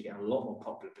 It seems to get a lot more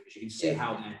popular, because you can see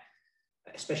how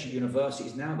especially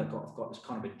universities now, they've got this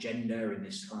kind of agenda and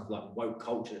this kind of like woke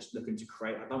culture that's looking to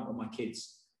create. I don't want my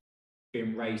kids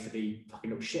being raised to be fucking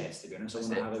little shits, to be honest. I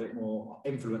want to have a bit more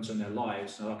influence on their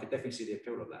lives. So I could definitely see the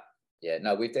appeal of that. Yeah,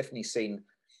 no, we've definitely seen,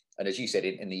 and as you said,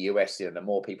 in the US, you know, the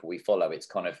more people we follow, it's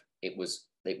kind of, it was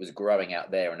growing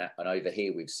out there, and over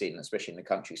here we've seen, especially in the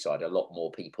countryside, a lot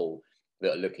more people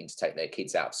that are looking to take their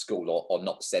kids out of school or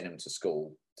not send them to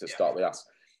school to start with us.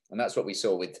 And that's what we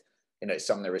saw with, you know,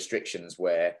 some of the restrictions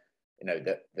where, you know,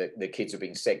 the kids are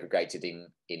being segregated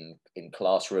in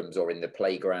classrooms or in the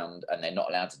playground, and they're not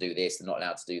allowed to do this, they're not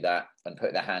allowed to do that, and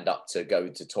put their hand up to go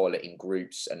to toilet in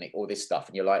groups and all this stuff.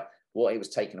 And you're like, what it was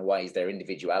taken away is their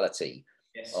individuality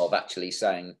of actually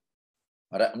saying,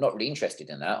 I'm not really interested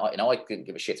in that. I couldn't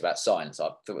give a shit about science. I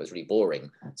thought it was really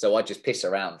boring. So I just piss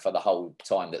around for the whole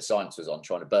time that science was on,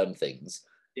 trying to burn things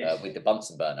with the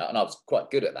Bunsen burner. And I was quite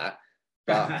good at that.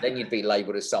 But then you'd be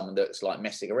labelled as someone that's like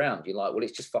messing around. You're like, well,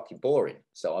 it's just fucking boring.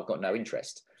 So I've got no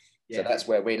interest. So that's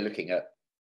where we're looking at.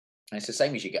 And it's the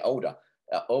same as you get older.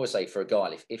 I always say for a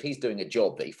guy, if he's doing a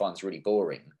job that he finds really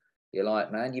boring, you're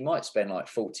like, man, you might spend like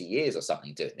 40 years or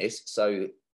something doing this. So,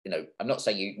 you know, I'm not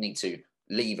saying you need to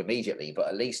leave immediately, but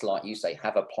at least, like you say,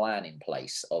 have a plan in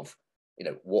place of, you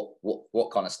know,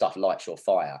 what kind of stuff lights your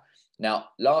fire. Now,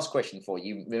 last question for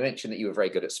you. We mentioned that you were very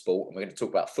good at sport, and we're going to talk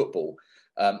about football.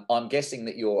 I'm guessing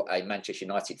that you're a Manchester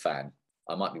United fan.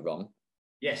 I might be wrong.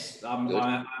 Yes, I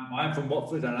am from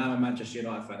Watford, and I'm a Manchester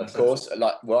United fan. Of course,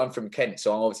 I'm from Kent,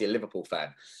 so I'm obviously a Liverpool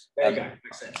fan. There you go.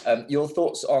 Makes sense. Your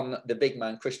thoughts on the big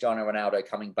man Cristiano Ronaldo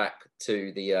coming back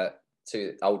to the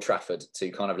to Old Trafford to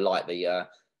kind of light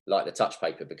the touch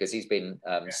paper, because he's been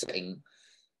setting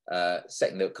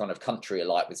the kind of country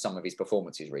alight with some of his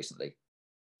performances recently.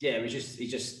 Yeah, he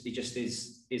just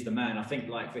is the man. I think,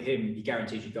 like, for him, he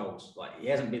guarantees you goals. Like, he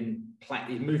hasn't been playing.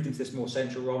 He's moved into this more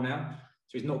central role now,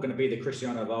 so he's not going to be the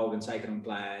Cristiano of old and taking on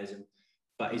players.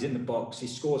 But he's in the box. He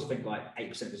scores, I think, like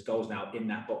 8% of his goals now in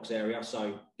that box area.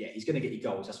 So yeah, he's going to get you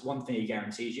goals. That's one thing he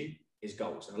guarantees you, is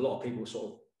goals. And a lot of people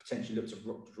sort of potentially look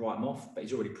to write him off, but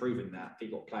he's already proven that. He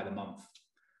got player of the month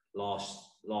last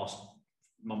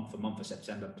month of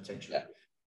September potentially.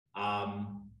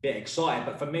 Bit excited,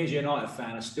 but for me as a United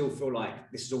fan, I still feel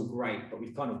like this is all great, but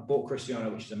we've kind of bought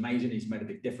Cristiano, which is amazing. He's made a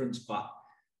big difference, but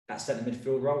that centre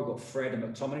midfield role, we've got Fred and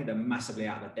McTominay, they're massively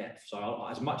out of the depth. So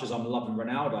as much as I'm loving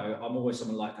Ronaldo, I'm always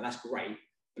someone like, that's great,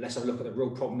 but let's have a look at the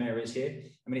real problem areas here.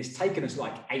 I mean, it's taken us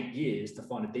like 8 years to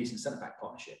find a decent centre-back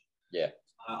partnership. Yeah.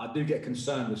 I do get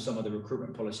concerned with some of the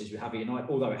recruitment policies we have at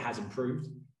United, although it has improved,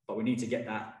 but we need to get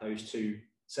those two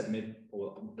centre mid,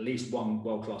 or at least one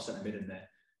world-class centre mid in there.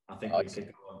 I think we could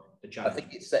go on the challenge. I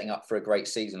think it's setting up for a great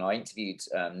season. I interviewed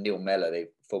Neil Mellor, the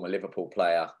former Liverpool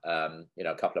player,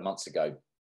 a couple of months ago,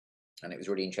 and it was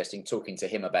really interesting talking to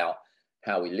him about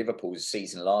how Liverpool's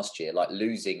season last year, like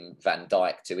losing Van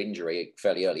Dijk to injury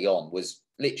fairly early on, was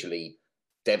literally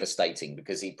devastating,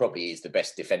 because he probably is the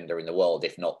best defender in the world,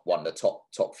 if not one of the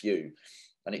top few.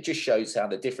 And it just shows how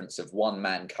the difference of one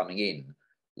man coming in,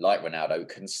 like Ronaldo,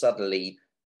 can suddenly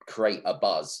create a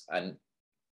buzz. And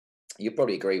you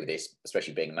probably agree with this,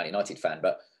 especially being a Man United fan,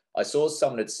 but I saw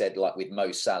someone had said, like with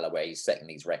Mo Salah, where he's setting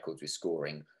these records with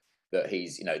scoring, that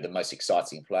he's, the most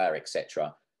exciting player,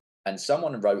 etc. And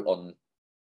someone wrote on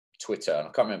Twitter, and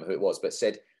I can't remember who it was, but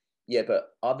said, yeah, but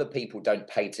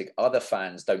other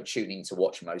fans don't tune in to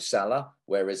watch Mo Salah.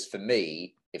 Whereas for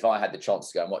me, if I had the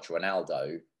chance to go and watch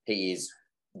Ronaldo, he is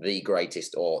the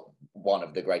greatest or one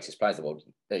of the greatest players in the world.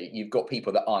 You've got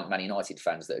people that aren't Man United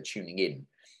fans that are tuning in.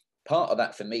 Part of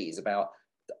that for me is about,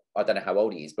 I don't know how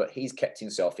old he is, but he's kept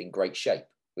himself in great shape,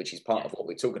 which is part of what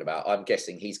we're talking about. I'm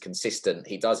guessing he's consistent.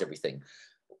 He does everything.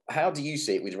 How do you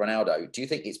see it with Ronaldo? Do you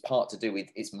think it's part to do with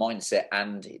his mindset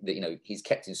and that, he's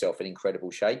kept himself in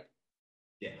incredible shape?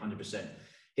 Yeah, 100%.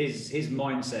 His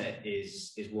mindset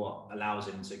is what allows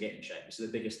him to get in shape. It's the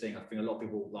biggest thing. I think a lot of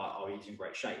people like, oh, he's in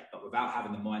great shape, but without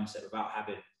having the mindset, without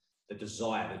having the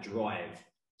desire, the drive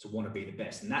to want to be the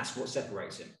best, and that's what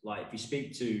separates him. Like if you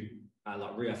speak to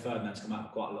like Rio Ferdinand's come out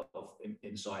with quite a lot of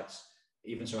insights.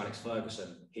 Even Sir Alex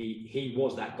Ferguson, he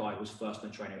was that guy who was first in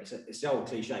the training. It's the old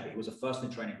cliche, but he was the first in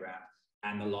the training ground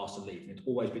and the last to leave. And he'd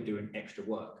always been doing extra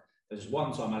work. There's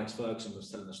one time Alex Ferguson was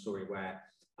telling a story where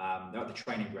they're at the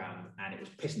training ground and it was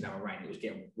pissing down rain. It was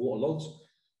getting waterlogged.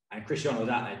 And Cristiano was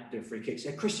out there doing free kicks. He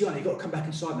said, Cristiano, you've got to come back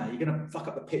inside now. You're going to fuck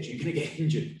up the pitch. You're going to get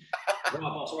injured. Right,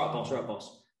 boss. All right, boss. All right,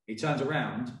 boss. He turns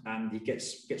around and he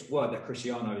gets word that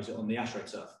Cristiano is on the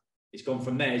AstroTurf. He's gone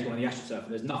from there, he's gone on the AstroTurf,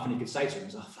 and there's nothing he could say to him.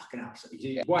 He's like, fucking hell. So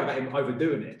he's worried about him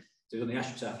overdoing it. So he's on the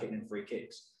AstroTurf getting in free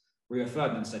kicks. Rio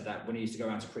Ferdinand said that when he used to go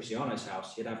around to Cristiano's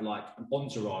house, he'd have like an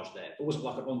entourage there. It wasn't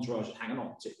like an entourage hanging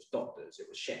on. It was doctors, it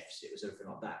was chefs, it was everything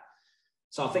like that.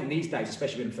 So I think these days,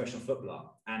 especially being a professional footballer,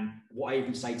 and what I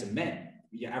even say to men,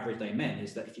 your average day men,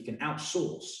 is that if you can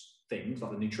outsource things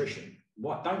like the nutrition,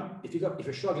 if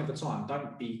you're struggling for time,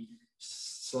 don't be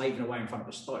slaving away in front of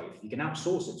a stove. You can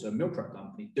outsource it to a meal prep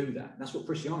company, do that. And that's what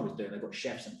Cristiano was doing. They've got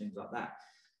chefs and things like that.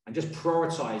 And just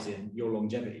prioritizing your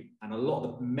longevity. And a lot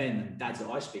of the men and dads that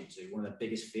I speak to, one of their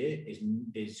biggest fear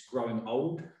is growing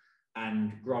old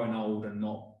and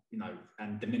not,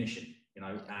 and diminishing, and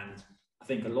I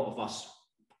think a lot of us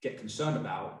get concerned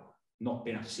about not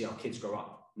being able to see our kids grow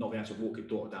up, not being able to walk your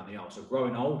daughter down the aisle. So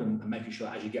growing old and making sure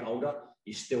as you get older,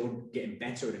 you're still getting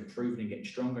better and improving and getting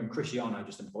stronger. And Cristiano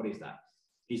just embodies that.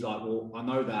 He's like, well, I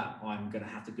know that I'm going to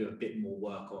have to do a bit more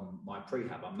work on my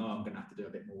prehab. I know I'm going to have to do a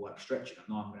bit more work stretching. I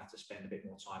know I'm going to have to spend a bit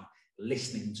more time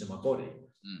listening to my body.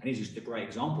 And he's just a great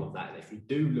example of that. If you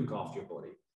do look after your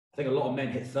body, I think a lot of men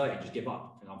hit 30 and just give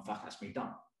up. And I'm fuck, that's me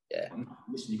done. Yeah.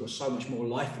 Listen, you've got so much more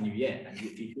life in you yet. And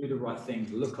if you do the right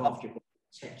things, look after your body,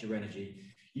 protect your energy,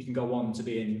 you can go on to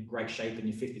be in great shape in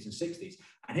your 50s and 60s.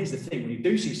 And here's the thing, when you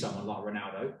do see someone like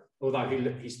Ronaldo, although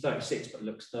he's 36 but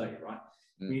looks 30, right?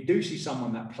 When you do see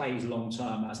someone that plays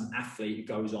long-term as an athlete who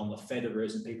goes on, the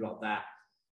Federers and people like that,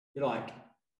 you're like,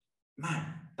 man,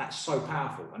 that's so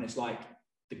powerful. And it's like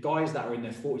the guys that are in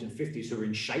their 40s and 50s who are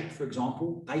in shape, for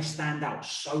example, they stand out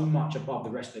so much above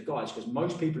the rest of the guys because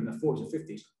most people in their 40s and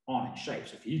 50s aren't in shape.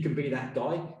 So if you can be that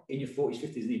guy in your 40s,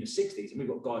 50s, and even 60s, and we've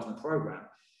got guys in the program,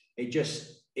 it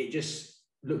just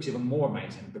looks even more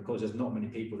amazing because there's not many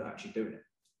people that are actually doing it.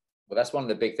 Well, that's one of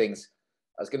the big things.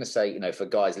 I was going to say, for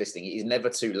guys listening, it's never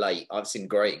too late. I've seen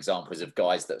great examples of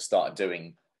guys that started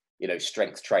doing,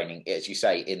 strength training, as you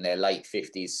say, in their late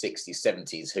 50s, 60s,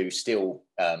 70s, who still,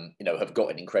 have got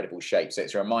an incredible shape. So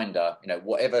it's a reminder,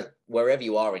 wherever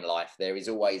you are in life, there is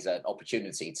always an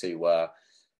opportunity to,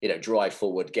 drive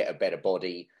forward, get a better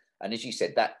body. And as you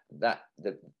said,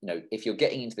 if you're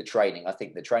getting into the training, I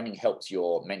think the training helps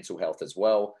your mental health as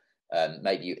well.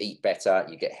 Maybe you eat better,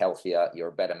 you get healthier, you're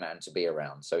a better man to be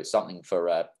around. So it's something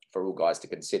for all guys to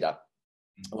consider.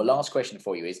 Well, last question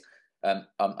for you is,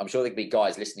 I'm sure there could be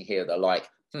guys listening here that are like,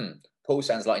 Paul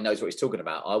sounds like he knows what he's talking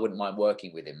about. I wouldn't mind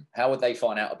working with him. How would they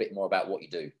find out a bit more about what you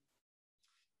do?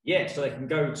 Yeah, so they can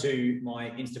go to my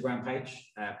Instagram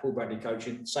page, Paul Bradley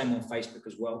Coaching, same on Facebook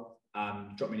as well.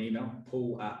 Drop me an email,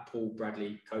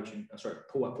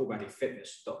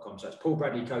 paul@paulbradleyfitness.com. So it's Paul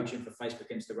Bradley Coaching for Facebook,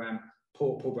 Instagram,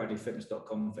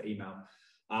 paulbradleyfitness.com for email.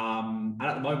 And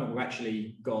at the moment, we've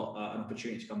actually got an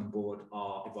opportunity to come on board with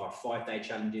our 5-day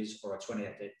challenges or our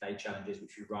 28-day challenges,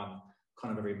 which we run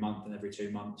kind of every month and every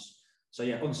 2 months. So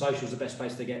yeah, on social is the best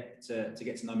place to get to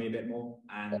know me a bit more.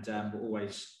 And we're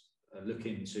always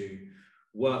looking to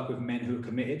work with men who are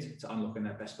committed to unlocking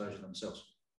their best version of themselves.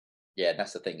 Yeah,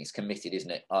 that's the thing. It's committed,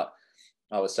 isn't it? I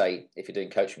would say if you're doing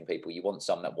coaching people, you want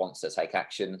someone that wants to take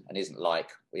action and isn't like,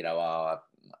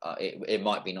 it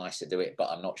might be nice to do it, but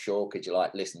I'm not sure. Could you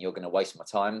listen, you're going to waste my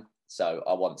time. So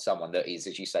I want someone that is,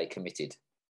 as you say, committed.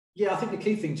 Yeah, I think the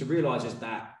key thing to realize is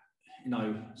that,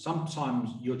 sometimes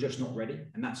you're just not ready,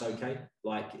 and that's okay.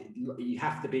 Like, you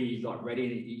have to be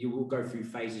ready. You will go through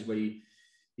phases where you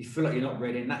you feel like you're not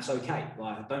ready, and that's okay.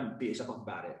 Like, don't beat yourself up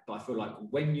about it. But I feel like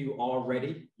when you are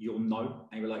ready, you'll know,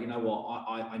 and you're like, you know what,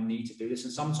 I need to do this.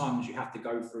 And sometimes you have to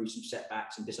go through some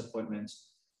setbacks and disappointments.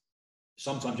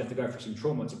 Sometimes you have to go through some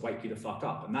trauma to wake you the fuck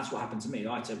up. And that's what happened to me.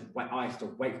 I had to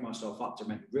wake myself up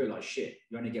to realize, shit,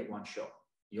 you only get one shot.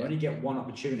 You only get one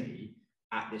opportunity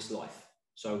at this life.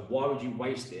 So why would you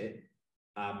waste it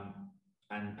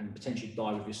and potentially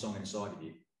die with your song inside of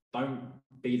you? Don't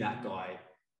be that guy.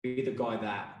 Be the guy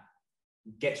that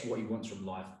gets what he wants from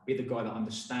life. Be the guy that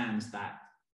understands that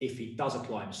if he does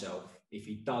apply himself, if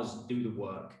he does do the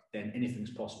work, then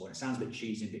anything's possible. And it sounds a bit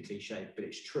cheesy and a bit cliche, but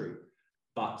it's true.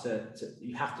 But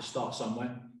you have to start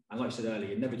somewhere. And like I said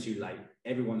earlier, never too late.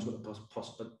 Everyone's got the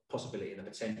possibility and the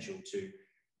potential to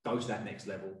go to that next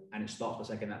level. And it starts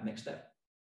by taking that next step.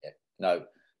 Yeah, no,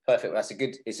 perfect.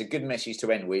 It's a good message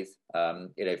to end with, for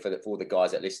all the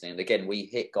guys that are listening. And again, we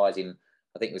hit guys in,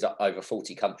 I think it was over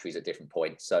 40 countries at different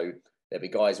points. So there'll be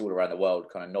guys all around the world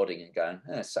kind of nodding and going,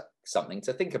 something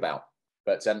to think about.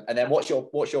 But and then what's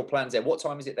your plans there? What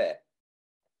time is it there?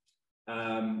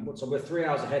 So we're 3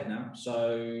 hours ahead now.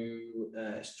 So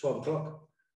it's 12 o'clock.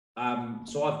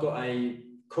 So I've got a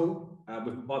call.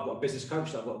 I've got a business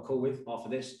coach that I've got a call with after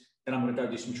this. Then I'm going to go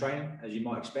do some training, as you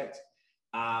might expect.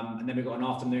 And then we've got an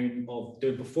afternoon of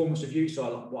doing performance reviews.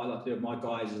 So what I like to do with my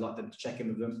guys is like to check in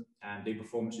with them and do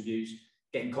performance reviews,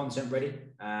 getting content ready,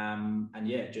 and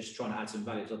yeah, just trying to add some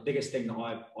value. So the biggest thing that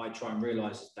I try and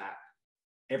realize is that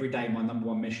every day my number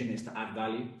one mission is to add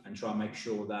value and try and make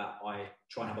sure that I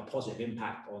try and have a positive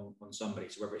impact on somebody.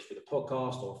 So whether it's through the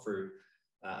podcast or through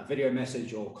a video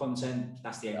message or content,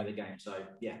 that's the aim of the game. So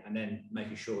yeah, and then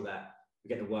making sure that we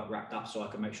get the work wrapped up so I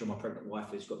can make sure my pregnant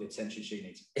wife has got the attention she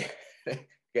needs.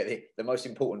 Get the most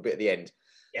important bit at the end.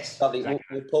 Yes. Lovely. Exactly.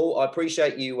 Well, Paul, I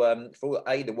appreciate you for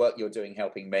the work you're doing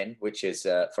helping men, which is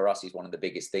for us is one of the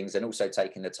biggest things, and also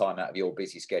taking the time out of your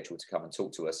busy schedule to come and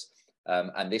talk to us.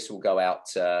 And this will go out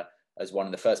as one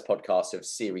of the first podcasts of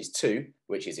series 2,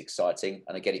 which is exciting.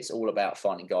 And again, it's all about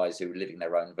finding guys who are living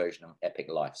their own version of epic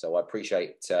life. So I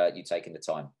appreciate you taking the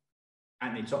time.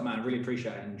 Anthony, top man, I really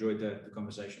appreciate it and enjoyed the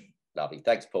conversation. Lovely.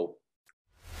 Thanks, Paul.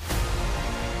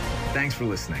 Thanks for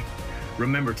listening.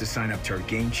 Remember to sign up to our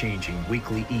game-changing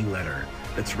weekly e-letter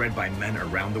that's read by men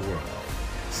around the world.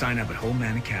 Sign up at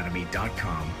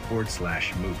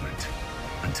wholemanacademy.com/movement.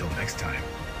 Until next time.